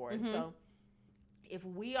that before, and so if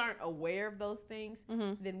we aren't aware of those things,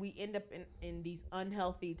 then we end up in these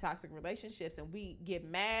unhealthy, toxic relationships, and we get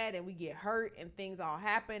mad and we get hurt, and things all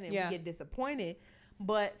happen, and we get disappointed.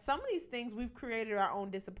 But some of these things we've created our own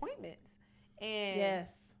disappointments. And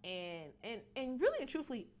and really and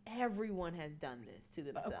truthfully, everyone has done this to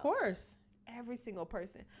themselves. Of course. Every single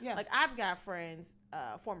person. Yeah. Like I've got friends,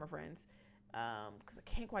 former friends, because I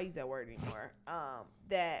can't quite use that word anymore,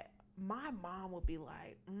 that my mom would be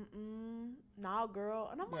like, nah, girl.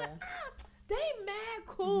 And I'm like, they mad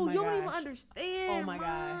cool. You don't even understand. Oh my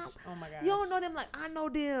gosh. You don't know them like I know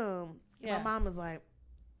them. Yeah. My mom was like,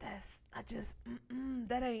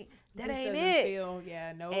 that ain't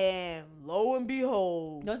it. Nope. And lo and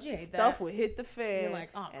behold, don't you hate stuff that? would hit the fan. You're like,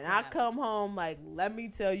 oh, and crap. I come home like, let me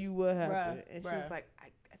tell you what happened. And she's bruh. like, I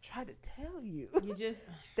tried to tell you. You just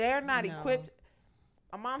They're not equipped.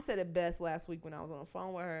 My mom said it best last week when I was on the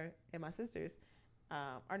phone with her and my sisters.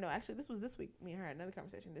 Or no, actually, this was this week. Me and her had another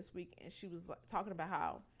conversation this week, and she was like, talking about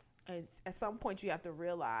how at some point you have to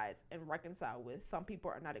realize and reconcile with some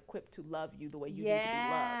people are not equipped to love you the way you need to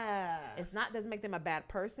be loved. It's not doesn't make them a bad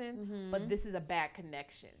person, but this is a bad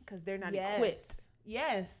connection because they're not equipped.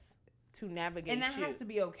 Yes. To navigate, and that has to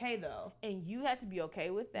be okay though. And you have to be okay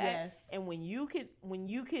with that. Yes. And when you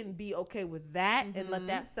can be okay with that and let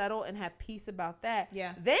that settle and have peace about that,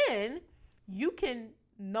 then you can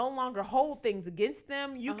no longer hold things against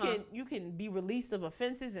them. You can be released of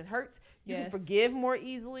offenses and hurts. You can forgive more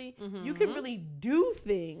easily. You can really do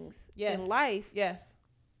things in life. Yes.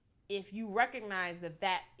 If you recognize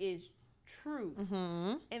that is truth.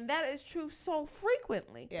 And that is true so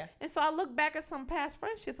frequently. Yeah. And so I look back at some past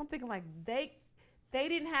friendships, I'm thinking like they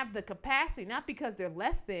didn't have the capacity, not because they're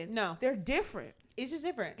less than. No. They're different. It's just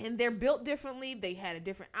different. And they're built differently. They had a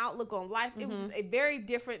different outlook on life. It was just a very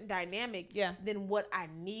different dynamic than what I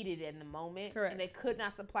needed in the moment. Correct. And they could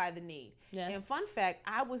not supply the need. Yes. And fun fact,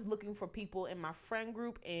 I was looking for people in my friend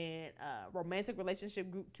group and romantic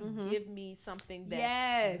relationship group to give me something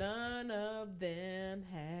that none of them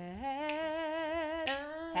had.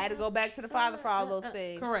 Had to go back to the Father for all those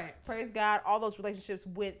things. Correct. Praise God. All those relationships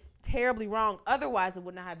went terribly wrong. Otherwise, it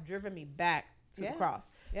would not have driven me back to the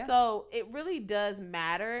cross. Yeah. So it really does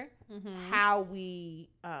matter how we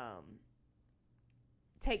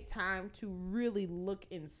take time to really look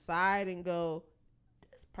inside and go,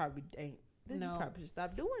 this probably ain't. You probably should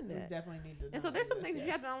stop doing that. We definitely need to. And so there's some things that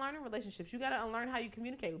you have to unlearn in relationships. You got to unlearn how you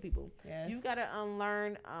communicate with people. Yes. You've got to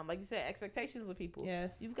unlearn, like you said, expectations with people.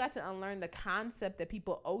 Yes. You've got to unlearn the concept that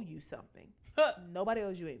people owe you something. Nobody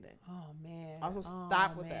owes you anything. Oh man. Also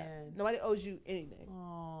stop with that. Nobody owes you anything.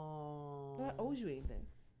 Oh. Nobody owes you anything.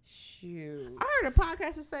 Shoot. I heard a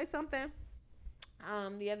podcaster say something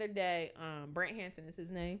the other day. Brent Hansen is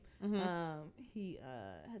his name. He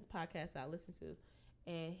has a podcast I listen to,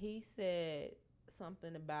 and he said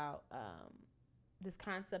something about this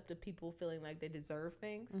concept of people feeling like they deserve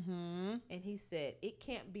things. And he said it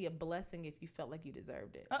can't be a blessing if you felt like you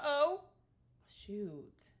deserved it.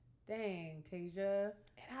 Shoot. Dang, Tasia.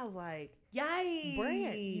 And I was like, yikes.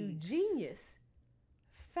 Brent, you genius.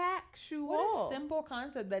 Factual. What a simple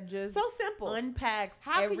concept that just so simple unpacks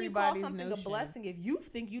how everybody's can you call something notion. a blessing if you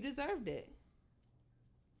think you deserved it?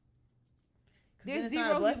 There's it's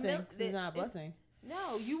not a blessing. It's not a blessing.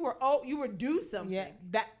 No, you were due something. Yeah,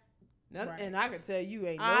 and I can tell you,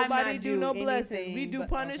 ain't nobody do no blessings. We do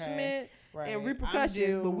punishment and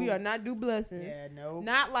repercussions, but we are not due blessings. Yeah, no.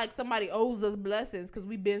 Not like somebody owes us blessings because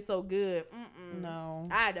we've been so good. No,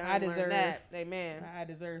 I deserve that. Amen. I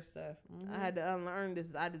deserve stuff. I had to unlearn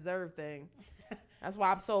this I deserve thing. That's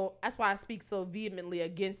why I speak so vehemently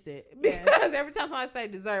against it. Because every time somebody say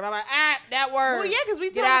deserve, I'm like, that word. Well, yeah, because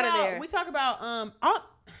we talk about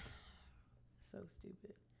so stupid.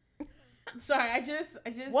 Sorry, I just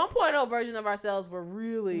 1.0 version of ourselves were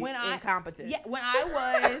really incompetent. Yeah, when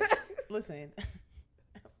I was listen,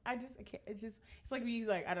 I can't. It's like we use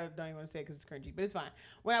like I don't even want to say it because it's cringy, but it's fine.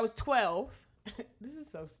 When I was 12, This is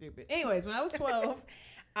so stupid. Anyways, when I was 12,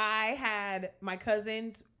 I had my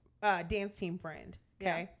cousin's dance team friend.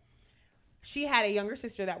 Okay. Yeah. She had a younger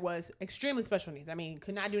sister that was extremely special needs. I mean,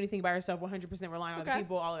 could not do anything by herself, 100% relying on other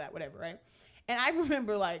people, all of that, whatever, right? And I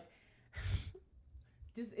remember, like,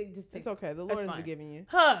 it just takes. It's okay. The Lord is forgiving you.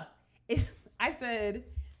 I said,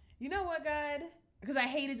 you know what, God? Because I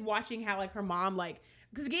hated watching how, like, her mom, like,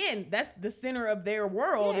 because again, that's the center of their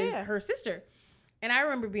world is her sister. And I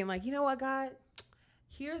remember being like, you know what, God?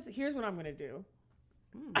 Here's what I'm gonna do.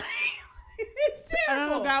 It's terrible. I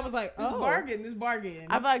don't know. God was like, this bargain.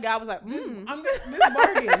 I feel like God was like, this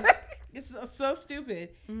bargain. It's so stupid.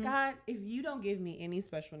 God, if you don't give me any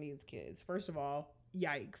special needs kids, first of all,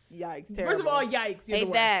 yikes. Terrible. First of all, yikes. You're the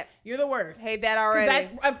worst. That. You're the worst. Hate that already.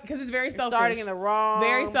 Because it's very selfish. Starting in the wrong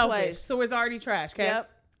Very selfish. place. So it's already trash, okay? Yep.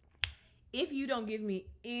 If you don't give me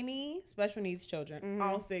any special needs children,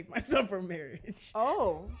 I'll save myself from marriage.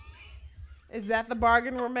 Oh. Is that the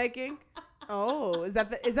bargain we're making? Oh, is that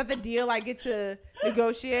the deal I get to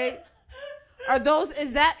negotiate?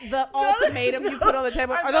 Is that the ultimatum you put on the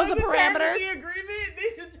table? Are those the parameters? The agreement?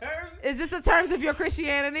 These are terms. Is this the terms of your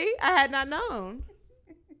Christianity? I had not known.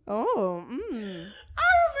 Oh, I remember.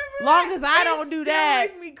 Long as I don't do that,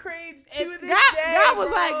 makes me cringe to this day. God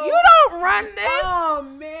was like, "You don't run this." Oh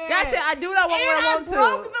man! God said, "I do that when I want to."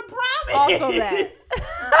 Broke the promise.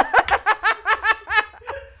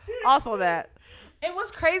 Also that. And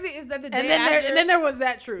what's crazy is that the day and then there was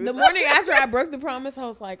that truth. The morning after I broke the promise, I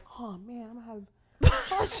was like, "Oh man, I'm gonna have."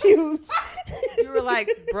 Oh, shoot. You were like,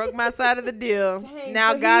 broke my side of the deal. Dang,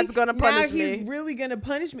 now so God's gonna punish me. He's really gonna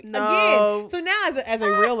punish me no. again. So now, as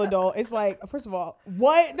a real adult, it's like, first of all,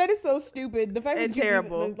 what? That is so stupid. The fact and that you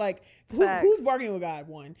terrible. Even, like, who's bargaining with God?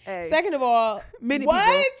 One. Hey. Second of all, many what?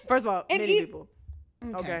 people. First of all, many people.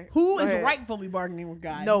 Okay. Who is rightfully bargaining with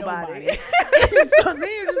God? Nobody. So then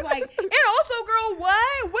you're just like, and also, girl,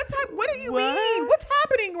 what? What do you mean? What's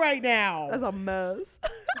happening right now? That's a mess.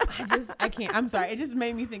 I can't. I'm sorry. It just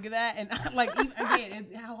made me think of that, and like, even, again,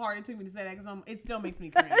 how hard it took me to say that because it still makes me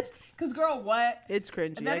cringe. Because, girl, what? It's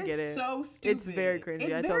cringy. That I get it. So stupid. It's very cringy. It's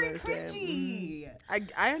I very totally understand. Cringy.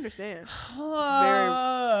 I understand.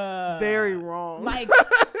 It's very wrong. Like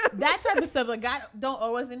that type of stuff. Like God don't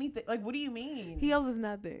owe us anything. Like, what do you mean? He owes us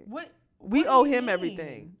nothing. What? We owe him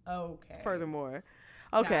everything. Okay. Furthermore,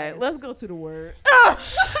 okay, let's go to the word.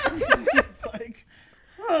 Just like.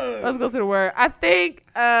 Let's go to the word. I think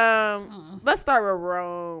let's start with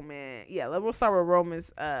Romans. Yeah, we'll start with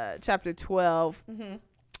Romans chapter 12.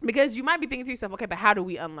 Because you might be thinking to yourself, okay, but how do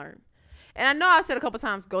we unlearn? And I know I said a couple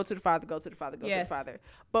times, go to the Father, go to the Father, go to the Father.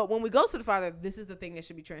 But when we go to the Father, this is the thing that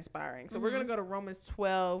should be transpiring. So we're going to go to Romans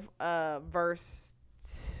 12, verse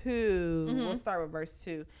 2. We'll start with verse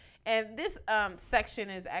 2. And this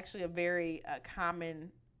section is actually a very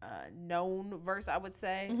common known verse, I would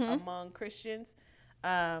say, among Christians.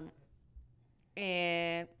 And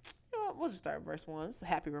you know what, we'll just start with verse 1. It's a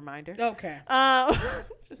happy reminder. Okay.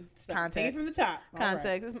 Just context. Take it from the top.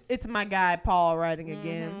 Context. Right. It's my guy Paul writing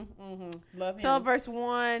again. Love him. So verse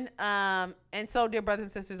 1. And so, dear brothers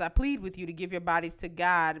and sisters, I plead with you to give your bodies to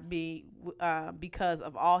God because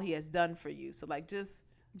of all He has done for you. So like just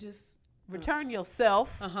return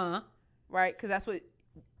yourself. Right? Because that's what.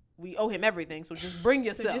 We owe Him everything, so just bring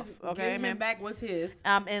yourself. So just give Him back what's His.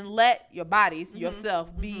 And let your bodies,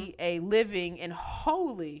 yourself, be a living and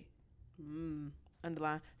holy,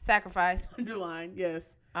 underline, sacrifice. Underline,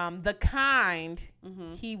 yes. The kind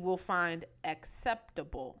He will find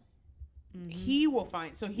acceptable. He will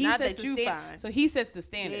find. So He Not sets that the you standard. find. So He sets the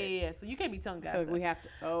standard. Yeah. So you can't be telling God So stuff. we have to.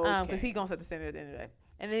 Okay. Because He's gonna set the standard at the end of the day.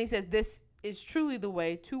 And then He says, "This is truly the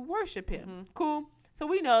way to worship Him." Cool. So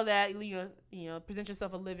we know that you know, present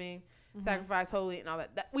yourself a living sacrifice, holy, and all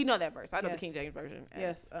that. We know that verse. I know the King James version.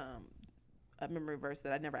 As, a memory verse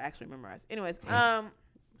that I never actually memorized. Anyways, it's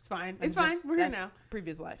fine. It's fine. We're here now.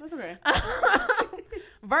 Previous life. That's okay.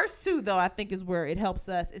 Verse 2, though, I think is where it helps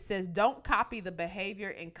us. It says, "Don't copy the behavior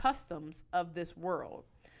and customs of this world,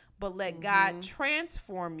 but let God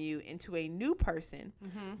transform you into a new person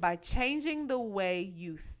by changing the way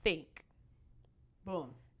you think.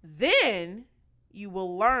 Boom. Then you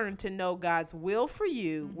will learn to know God's will for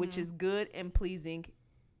you, which is good and pleasing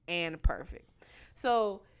and perfect."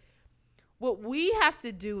 So what we have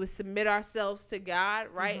to do is submit ourselves to God,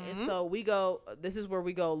 right? And so this is where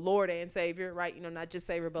we go, Lord and Savior, right? You know, not just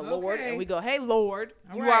Savior, but Lord. And we go, hey, Lord,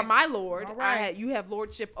 you are my Lord. You have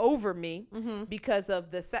lordship over me because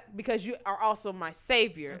you are also my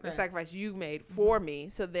Savior, the sacrifice you made for me.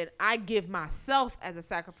 So then I give myself as a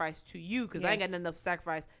sacrifice to you because I ain't got nothing else to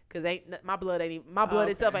sacrifice because my blood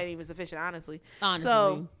itself ain't even sufficient, honestly.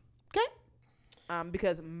 So, okay.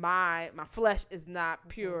 because my flesh is not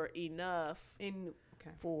pure enough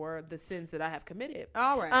for the sins that I have committed.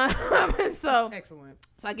 All right. So excellent.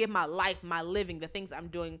 So I give my life, my living, the things I'm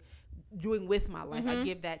doing with my life. I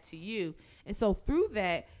give that to you. And so through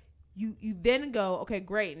that, you then go, okay,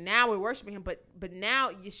 great. Now we're worshiping him, but now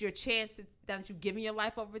it's your chance that you've given your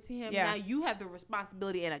life over to him. Yeah. Now you have the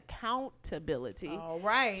responsibility and accountability. All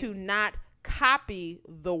right. To not copy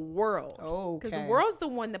the world. Okay. Because the world's the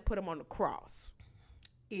one that put him on the cross.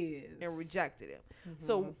 And rejected him.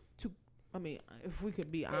 So if we could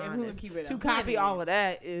be honest, to copy all of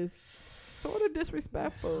that is sort of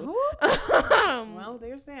disrespectful. Well,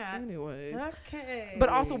 there's that. Anyways. Okay. But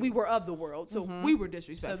also we were of the world, so we were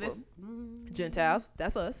disrespectful. So Gentiles,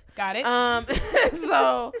 that's us. Got it.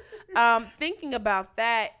 So thinking about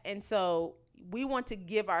that, and so we want to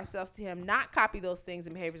give ourselves to him, not copy those things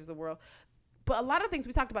and behaviors of the world. But a lot of things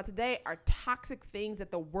we talked about today are toxic things that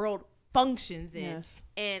the world functions in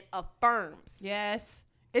and affirms. Yes.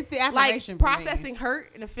 It's the affirmation like processing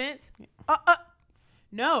hurt and offense.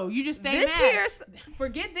 No, you just stay mad.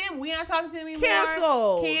 Forget them. We're not talking to them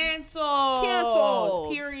anymore.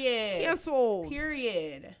 Cancelled. Period.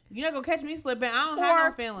 You're not gonna catch me slipping. I don't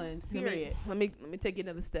have no feelings. Period. Let me take you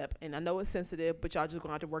another step. And I know it's sensitive, but y'all just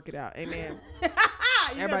gonna have to work it out. Amen.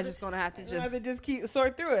 Everybody's just gonna have to just keep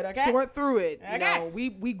sort through it. Okay. Sort through it. Okay. You know,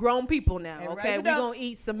 we grown people now. Okay. We're gonna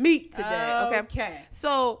eat some meat today. Okay.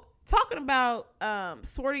 So talking about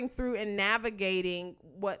sorting through and navigating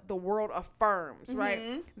what the world affirms,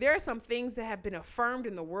 right? There are some things that have been affirmed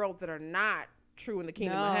in the world that are not true in the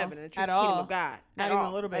kingdom of heaven and the true kingdom of God. Not even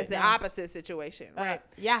a little bit. It's the opposite situation, right?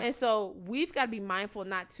 Yeah. And so we've got to be mindful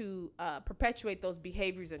not to perpetuate those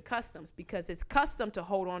behaviors and customs, because it's custom to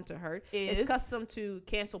hold on to hurt. It's custom to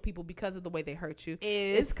cancel people because of the way they hurt you.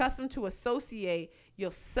 It's custom to associate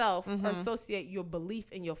yourself or associate your belief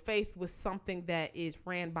and your faith with something that is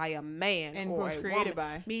ran by a man and or was a created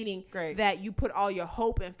woman, by. meaning that you put all your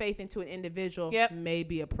hope and faith into an individual,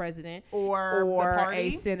 maybe a president or the party, a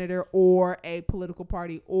senator or a political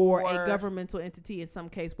party or a governmental entity in some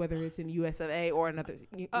case, whether it's in the US of A or another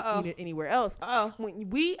unit anywhere else. When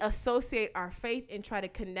we associate our faith and try to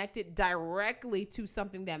connect it directly to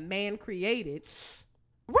something that man created.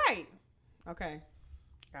 Right. Okay.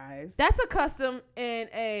 Guys. That's a custom and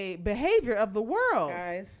a behavior of the world.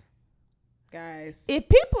 Guys. If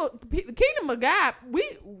people, the kingdom of God,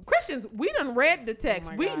 we Christians, we done read the text.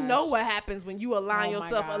 We know what happens when you align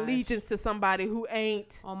yourself allegiance to somebody who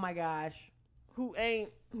ain't. Oh my gosh. Who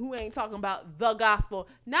ain't talking about the gospel.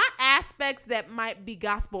 Not aspects that might be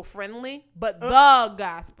gospel friendly, but the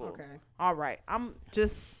gospel. Okay. All right. I'm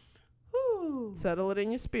just settle it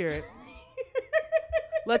in your spirit.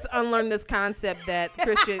 Let's unlearn this concept that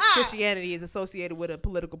Christianity is associated with a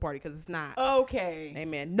political party, because it's not. Okay.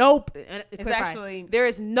 Amen. Nope. It's actually. There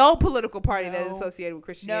is no political party that is associated with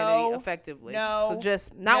Christianity effectively. No. So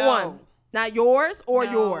just not one. Not yours or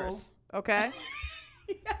yours. Okay?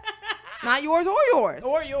 Not yours or yours.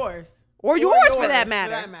 Or yours. Or yours for that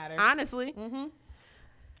matter. Honestly.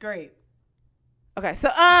 Great. Okay, so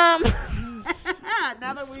now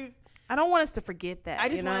that we've, I don't want us to forget that. I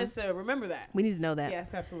just want us to remember that. We need to know that.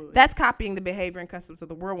 Yes, absolutely. That's copying the behavior and customs of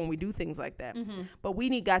the world when we do things like that. But we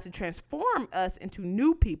need God to transform us into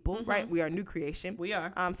new people, right? We are a new creation. We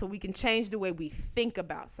are. So we can change the way we think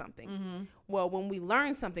about something. Well, when we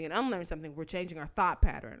learn something and unlearn something, we're changing our thought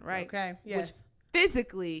pattern, right? Okay. Yes. Which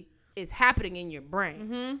physically is happening in your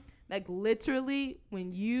brain. Like literally,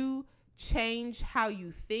 when you change how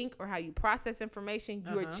you think or how you process information,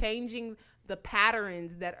 you are changing the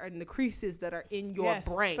patterns that are in the creases that are in your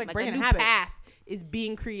brain. It's like a new path is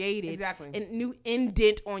being created. Exactly. And a new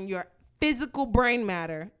indent on your physical brain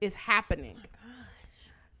matter is happening. Oh my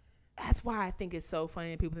gosh. That's why I think it's so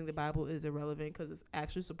funny people think the Bible is irrelevant, because it's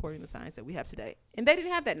actually supporting the science that we have today. And they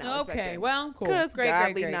didn't have that knowledge back then. Well, cool. Because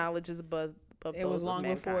godly knowledge is above it was long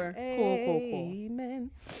before. Cool.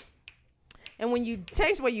 Amen. And when you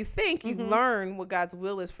change the way you think, you learn what God's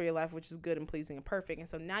will is for your life, which is good and pleasing and perfect. And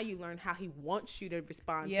so now you learn how he wants you to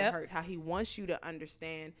respond to hurt, how he wants you to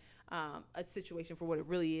understand a situation for what it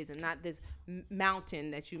really is, and not this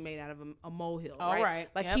mountain that you made out of a molehill. Right?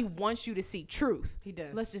 Like he wants you to see truth. He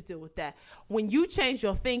does. Let's just deal with that. When you change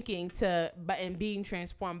your thinking and being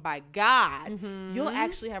transformed by God, you'll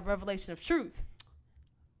actually have revelation of truth.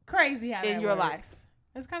 Crazy how in that your works. life.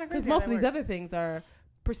 It's kind of crazy. Because most of these other things are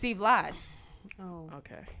perceived lies. Oh,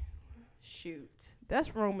 okay. Shoot.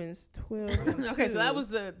 That's Romans 12. Okay, so that was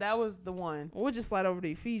the one. We'll just slide over to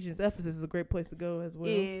Ephesians. Ephesus is a great place to go as well.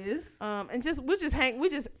 And we'll just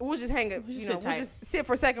sit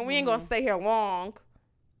for a second. We ain't gonna stay here long.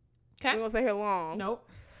 Okay. We gonna stay here long. Nope.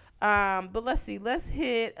 But let's see. Let's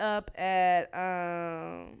hit up at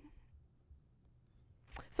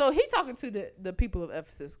so he talking to the people of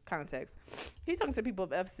Ephesus context. He's talking to people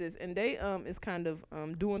of Ephesus, and they is kind of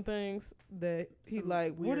doing things that he Some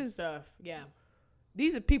like. What weird is stuff? Yeah.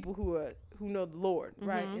 These are people who know the Lord,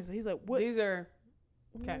 right? Mhm. And so he's like, what? These are.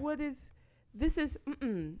 Okay. What is? This is.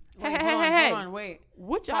 Wait, Hey. hold on, wait.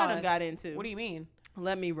 What y'all done Pause. got into? What do you mean?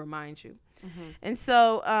 Let me remind you. Mm-hmm. And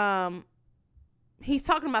so he's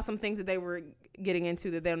talking about some things that they were getting into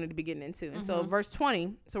that they don't need to be getting into. And so verse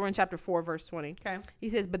 20, so we're in chapter 4, verse 20. Okay. He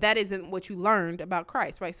says, but that isn't what you learned about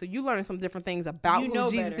Christ, right? So you learning some different things about You who know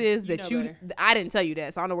Jesus better. is You that know better. I didn't tell you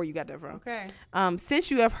that, so I don't know where you got that from. Okay.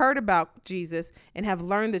 Since you have heard about Jesus and have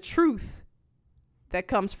learned the truth that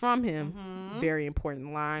comes from him, very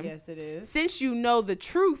important line. Yes, it is. Since you know the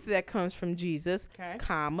truth that comes from Jesus, Okay.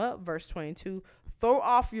 comma, verse 22, throw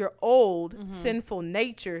off your old sinful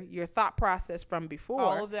nature, your thought process from before,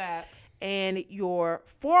 All of that. and your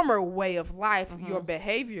former way of life, your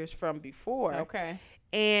behaviors from before, Okay.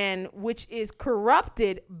 and which is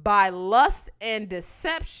corrupted by lust and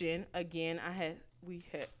deception. Again, we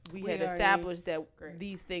had already- established that Great.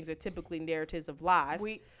 these things are typically narratives of lies.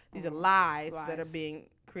 These are lies that are being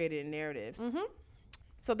created in narratives. Mm-hmm.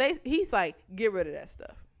 So he's like, get rid of that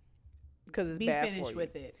stuff because it's Be bad finished for you.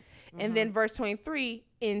 with it. And then verse 23,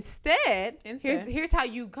 instead, Instead. here's how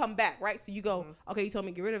you come back, right? So you go, okay, you told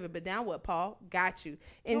me to get rid of it, but now what, Paul? Got you.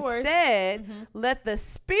 No worries. Instead, let the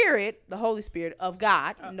Spirit, the Holy Spirit of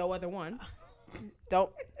God, no other one,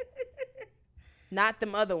 not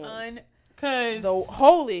them other ones. Because The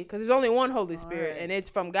holy, because there's only one Holy Spirit, right. and it's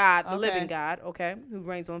from God, the Okay. living God, okay, who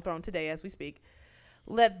reigns on the throne today as we speak.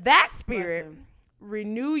 Let that Spirit Bless him.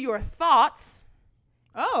 renew your thoughts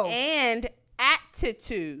Oh. and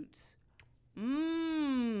attitudes.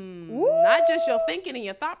 Not just your thinking and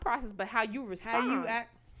your thought process, but how you respond, How you act.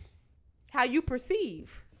 how you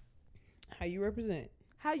perceive, How you represent.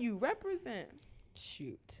 how you represent.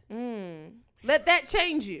 Shoot. Let that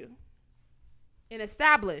change you and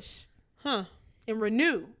establish Huh. and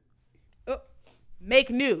renew. Oh.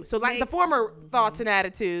 Make new. So like the former thoughts and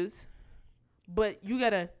attitudes, but you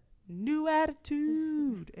got a new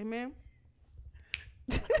attitude. Amen.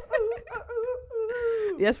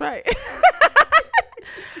 That's right.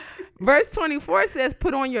 Verse 24 says,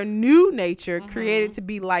 put on your new nature, created to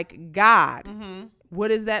be like God. What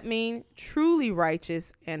does that mean? Truly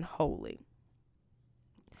righteous and holy.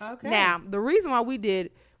 Okay. Now, the reason why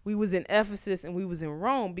we was in Ephesus and we was in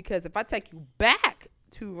Rome, because if I take you back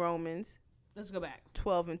to Romans Let's go back.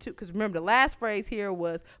 12 and 2, because remember the last phrase here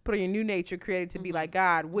was put on your new nature, created to be like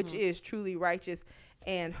God, which is truly righteous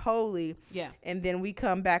and holy. Yeah. And then we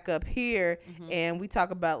come back up here and we talk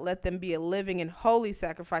about let them be a living and holy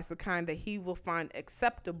sacrifice, the kind that he will find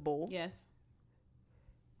acceptable. Yes.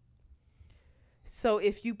 So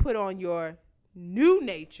if you put on your new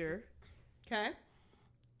nature Okay.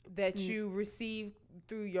 that you receive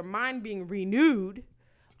through your mind being renewed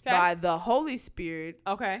by the Holy Spirit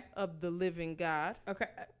Okay. of the living God. Okay.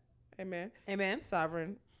 Amen. Amen.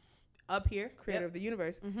 Sovereign, Up here. creator of the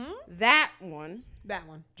universe. Mm-hmm. That one. That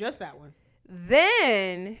one. Just that one.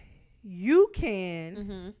 Then you can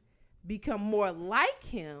Mm-hmm. become more like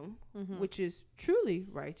him, which is truly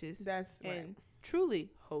righteous That's right. and truly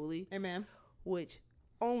holy, Amen. which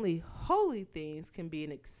only holy things can be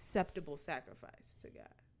an acceptable sacrifice to God.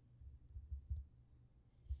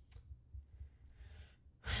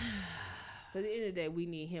 So at the end of the day, we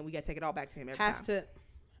need him. We got to take it all back to him every Have time. to.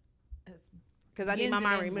 Because I need my begins and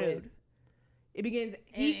mind ends removed. with. It begins,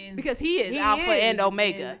 ends. because he is He Alpha is and the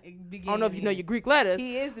Omega. beginning I don't know if you know and your Greek letters,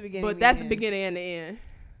 He is the beginning. but and that's the end. beginning and the end.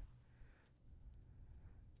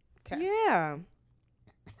 Okay. Yeah.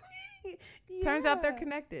 Turns out they're Yeah.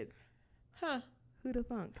 connected. Huh. Who'd have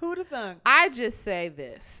thunk? Who'd have thunk? I just say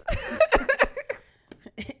this.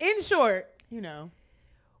 In short, you know.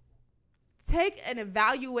 Take an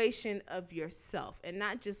evaluation of yourself, and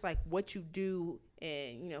not just like what you do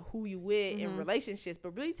and who you with in relationships,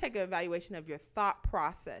 but really take an evaluation of your thought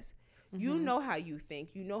process. You know how you think,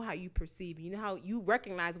 you know how you perceive, you know how you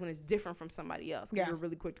recognize when it's different from somebody else, because Yeah. you're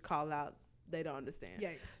really quick to call out they don't understand.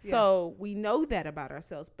 Yikes. So we know that about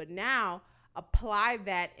ourselves, but now apply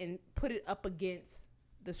that and put it up against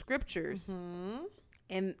the scriptures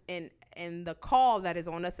and the call that is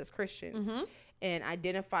on us as Christians, and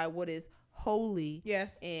identify what is holy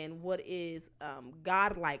Yes. and what is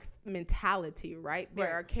God-like mentality, right? There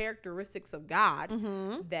Right. are characteristics of God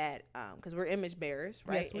that, because we're image bearers,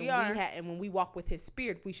 right? Yes, we and are. And when we walk with his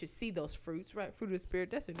spirit, we should see those fruits, right? Fruit of the spirit,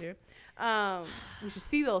 that's in there. We should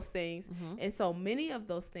see those things. And so many of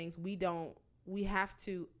those things we have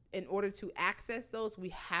to in order to access those, we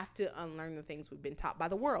have to unlearn the things we've been taught by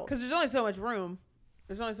the world. Because there's only so much room.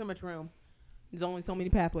 There's only so many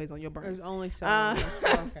pathways on your brain. There's only so much.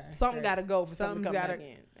 Okay. Something got to go for something to come back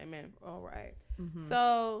in. Amen. All right.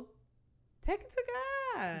 So take it to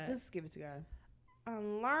God. Just give it to God.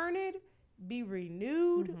 Unlearn it. Be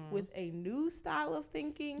renewed with a new style of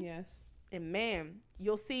thinking. Yes. And man,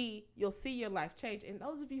 you'll see your life change. And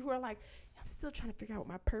those of you who are like, I'm still trying to figure out what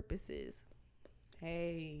my purpose is.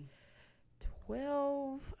 Hey,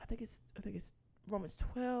 12. I think it's Romans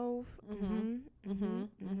 12. I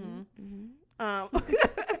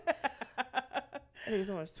think it's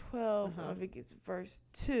Romans 12. I think it's verse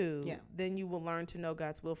 2. Yeah. Then you will learn to know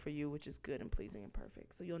God's will for you, which is good and pleasing and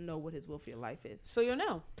perfect. So you'll know what His will for your life is. So you'll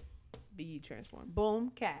know. Be ye transformed.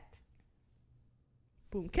 Boom, cat.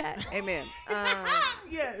 Boom, cat. Amen.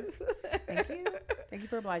 Yes. Thank you. Thank you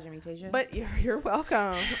for obliging me, Tasia. But you're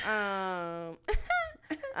welcome.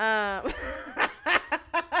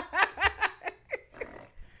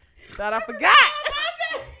 Thought I forgot.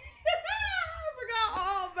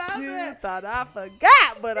 You thought I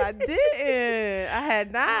forgot, but I didn't. I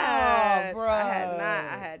had not. Oh, bro.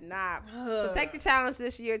 I had not. So take the challenge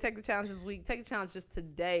this year. Take the challenge this week. Take the challenge just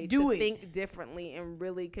today. To think differently and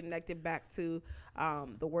really connect it back to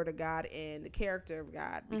the Word of God and the character of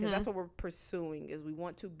God, because that's what we're pursuing. Is we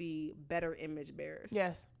want to be better image bearers.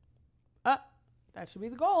 Yes. That should be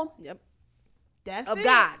the goal. Yep. That's of it.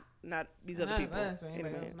 God, not these other people.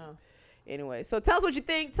 Anybody else, no. Anyway, so tell us what you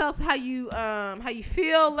think. Tell us how you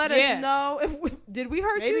feel. Let us know did we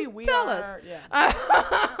hurt Maybe you. Tell us. Yeah.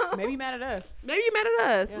 Maybe you mad at us. Maybe you mad at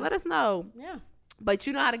us. Yeah. Let us know. Yeah. But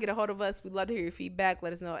you know how to get a hold of us. We'd love to hear your feedback.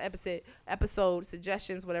 Let us know episode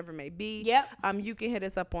suggestions, whatever it may be. Yep. You can hit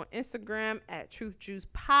us up on Instagram at Truth Juice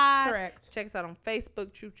Pod. Correct. Check us out on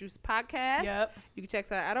Facebook, Truth Juice Podcast. Yep. You can check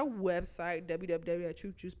us out at our website,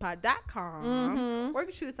 www.truthjuicepod.com. Or you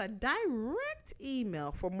can shoot us a direct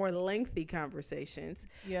email for more lengthy conversations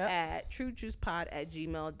at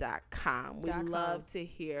truthjuicepod@gmail.com. We'd love to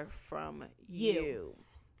hear from you.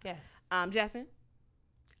 Yes. Jasmine,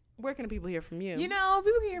 where can people hear from you? You know,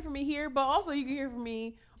 people can hear from me here, but also you can hear from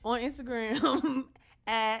me on Instagram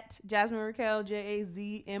at Jasmine Raquel,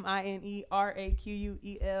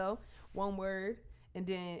 JazmineRaquel, one word. And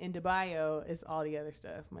then in the bio is all the other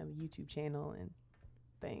stuff, my YouTube channel and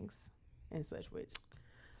things and such, which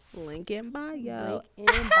link in bio.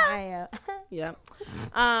 Yep.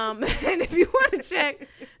 And if you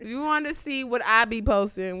want to see what I be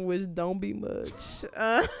posting, which don't be much.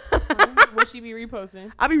 What she be reposting?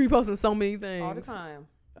 I be reposting so many things all the time.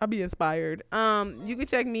 I'll be inspired. You can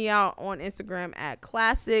check me out on Instagram at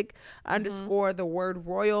classic_ the word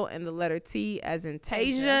royal and the letter T as in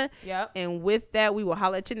Tasia. Yep. And with that, we will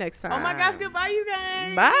holler at you next time. Oh my gosh, goodbye, you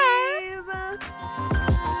guys. Bye.